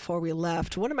mention before we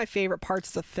left, one of my favorite parts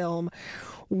of the film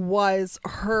was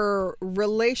her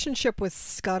relationship with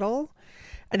Scuttle,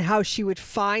 and how she would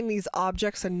find these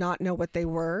objects and not know what they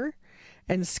were.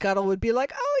 And Scuttle would be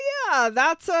like, oh yeah,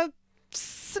 that's a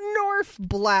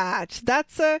Snarfblatt.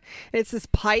 It's this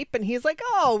pipe. And he's like,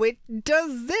 oh, it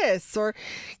does this. Or,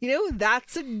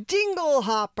 that's a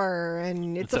Dinglehopper.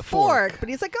 And it's a fork. But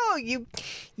he's like, oh, you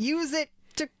use it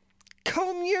to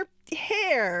comb your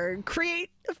hair, create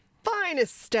a fine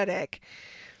aesthetic.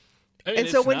 And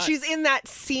so when she's in that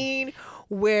scene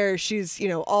where she's,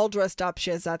 all dressed up,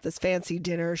 she's at this fancy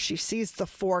dinner, she sees the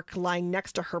fork lying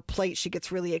next to her plate, she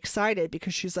gets really excited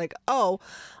because she's like, oh,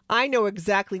 I know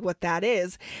exactly what that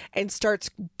is, and starts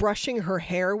brushing her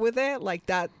hair with it like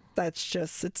that. That's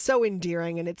just, it's so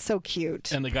endearing and it's so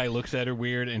cute. And the guy looks at her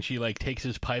weird, and she takes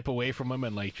his pipe away from him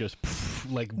and just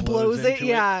blows it.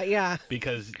 Yeah.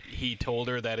 Because he told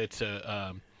her that it's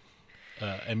a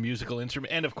musical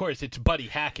instrument. And of course it's Buddy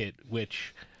Hackett,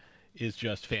 which, is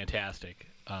just fantastic.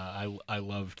 I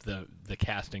loved the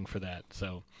casting for that.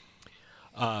 So,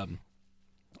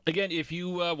 again, if you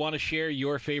want to share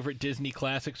your favorite Disney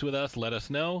classics with us, let us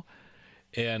know.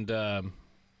 And,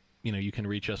 you can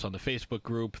reach us on the Facebook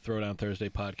group,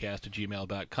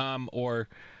 throwdownthursdaypodcast@gmail.com, or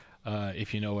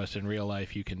if you know us in real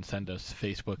life, you can send us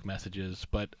Facebook messages.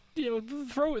 But,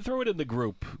 throw it in the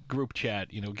group chat.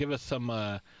 Give us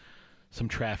some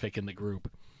traffic in the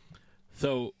group.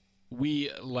 So,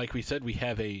 like we said, we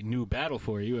have a new battle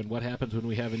for you. And what happens when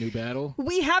we have a new battle?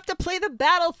 We have to play the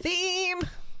battle theme.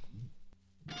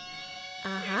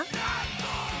 Uh-huh.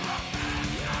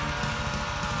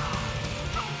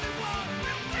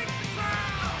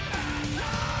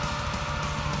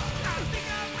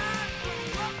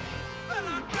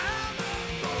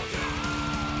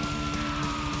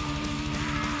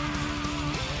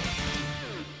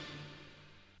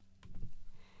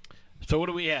 So what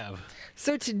do we have?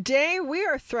 So today we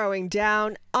are throwing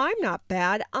down I'm Not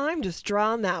Bad, I'm Just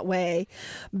Drawn That Way.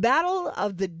 Battle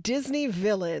of the Disney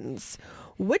Villains.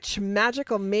 Which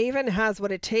magical maven has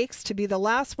what it takes to be the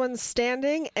last one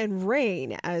standing and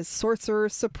reign as Sorcerer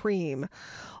Supreme?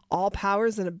 All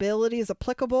powers and abilities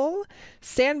applicable.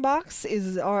 Sandbox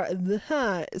is the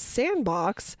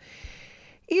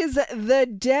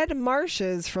Dead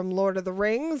Marshes from Lord of the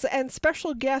Rings, and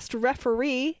special guest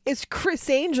referee is Chris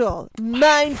Angel,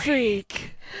 Mind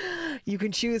Freak. You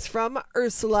can choose from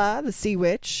Ursula, the Sea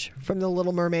Witch from The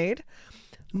Little Mermaid,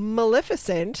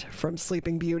 Maleficent from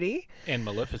Sleeping Beauty, and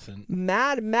Maleficent,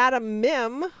 Mad Madam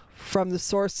Mim from the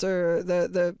Sorcerer,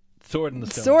 the Sword in the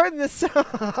Stone. Sword in the Stone.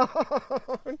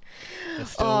 The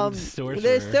Stone Sorcerer.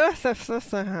 The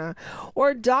sorcerer.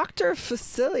 Or Dr.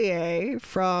 Facilier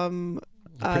from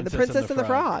The Princess and the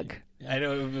Frog. I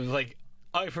know, it was like,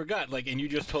 I forgot, and you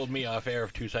just told me off air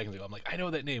 2 seconds ago. I'm like, I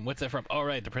know that name. What's that from? All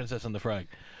right, The Princess and the Frog.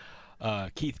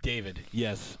 Keith David,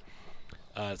 yes.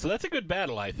 So that's a good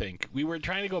battle, I think. We were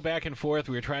trying to go back and forth.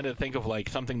 We were trying to think of,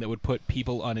 something that would put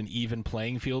people on an even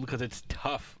playing field, because it's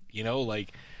tough,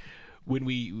 when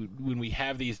we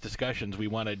have these discussions, we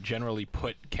want to generally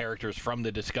put characters from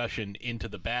the discussion into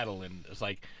the battle, and it's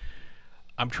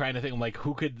I'm trying to think,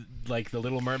 who could, the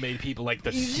Little Mermaid people,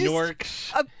 the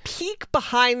Snorks. A peek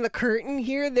behind the curtain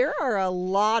here. There's a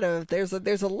lot of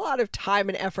time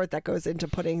and effort that goes into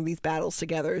putting these battles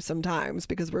together sometimes,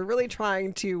 because we're really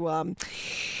trying to,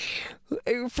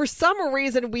 for some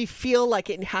reason, we feel like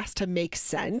it has to make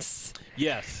sense.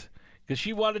 Yes, because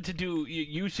she wanted to do,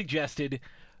 you suggested,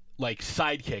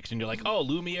 sidekicks, and you're like, oh,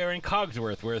 Lumiere and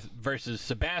Cogsworth versus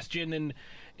Sebastian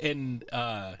and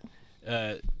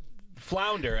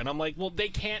Flounder, and I'm like, well, they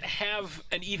can't have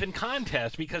an even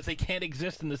contest because they can't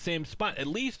exist in the same spot. At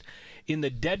least in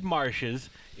the Dead Marshes,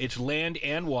 it's land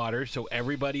and water, so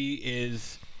everybody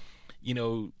is,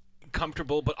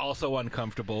 comfortable but also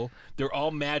uncomfortable. They're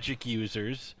all magic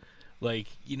users. They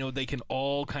can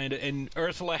all kind of, and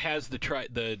Ursula has the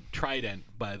trident,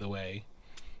 by the way,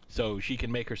 so she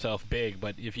can make herself big,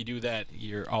 but if you do that,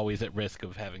 you're always at risk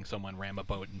of having someone ram a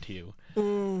boat into you.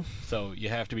 So you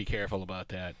have to be careful about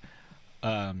that.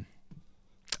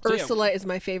 Ursula is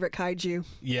my favorite kaiju.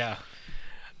 Yeah.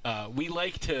 We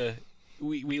like to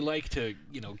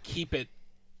keep it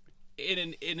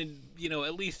in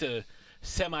at least a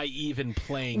semi-even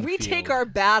playing We field. take our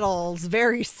battles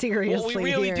very seriously. Well,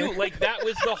 we really here. do. That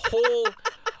was the whole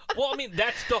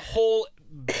that's the whole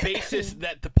basis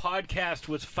that the podcast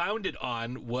was founded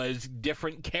on, was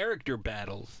different character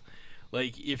battles.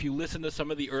 If you listen to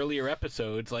some of the earlier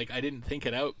episodes, I didn't think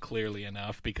it out clearly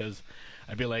enough, because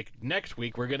I'd be like, next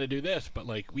week we're going to do this, but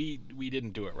we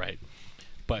didn't do it right.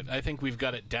 But I think we've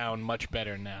got it down much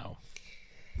better now.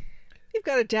 We've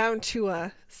got it down to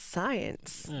a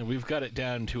science. We've got it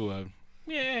down to a,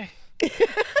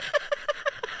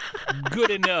 good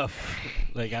enough.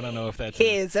 I don't know if that's...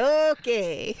 Is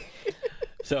okay.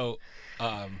 So,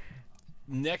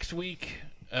 next week...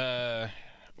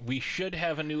 we should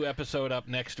have a new episode up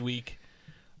next week.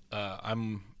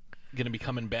 I'm going to be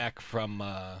coming back from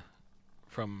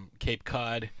Cape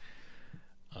Cod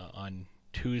on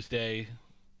Tuesday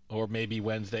or maybe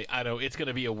Wednesday. I don't know. It's going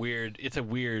to be a weird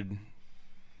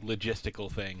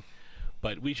logistical thing.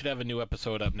 But we should have a new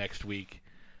episode up next week,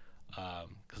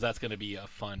 because that's going to be a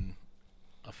fun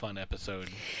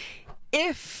episode.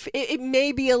 If it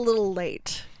may be a little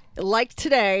late, like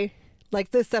today, like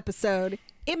this episode,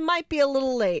 it might be a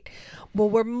little late. Well,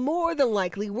 we're more than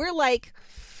likely, we're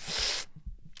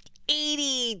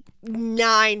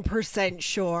 89%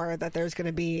 sure that there's going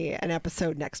to be an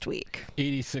episode next week.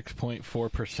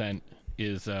 86.4%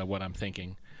 is what I'm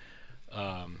thinking.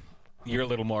 you're a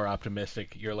little more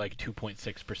optimistic. You're like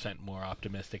 2.6% more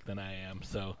optimistic than I am.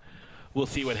 So we'll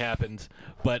see what happens.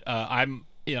 But I'm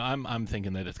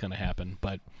thinking that it's going to happen.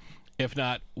 But if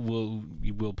not, we'll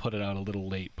put it out a little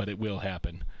late. But it will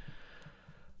happen.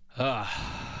 All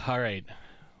right.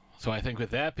 So I think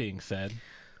with that being said,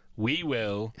 we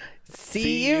will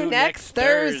see you next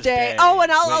Thursday. Oh,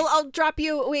 and I'll drop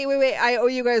you. Wait. I owe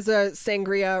you guys a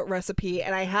sangria recipe,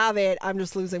 and I have it. I'm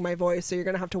just losing my voice, so you're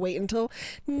gonna have to wait until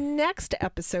next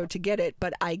episode to get it.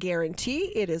 But I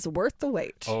guarantee it is worth the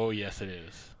wait. Oh, yes, it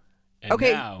is. And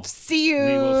okay. Now, see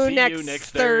you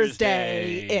next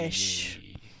Thursday-ish.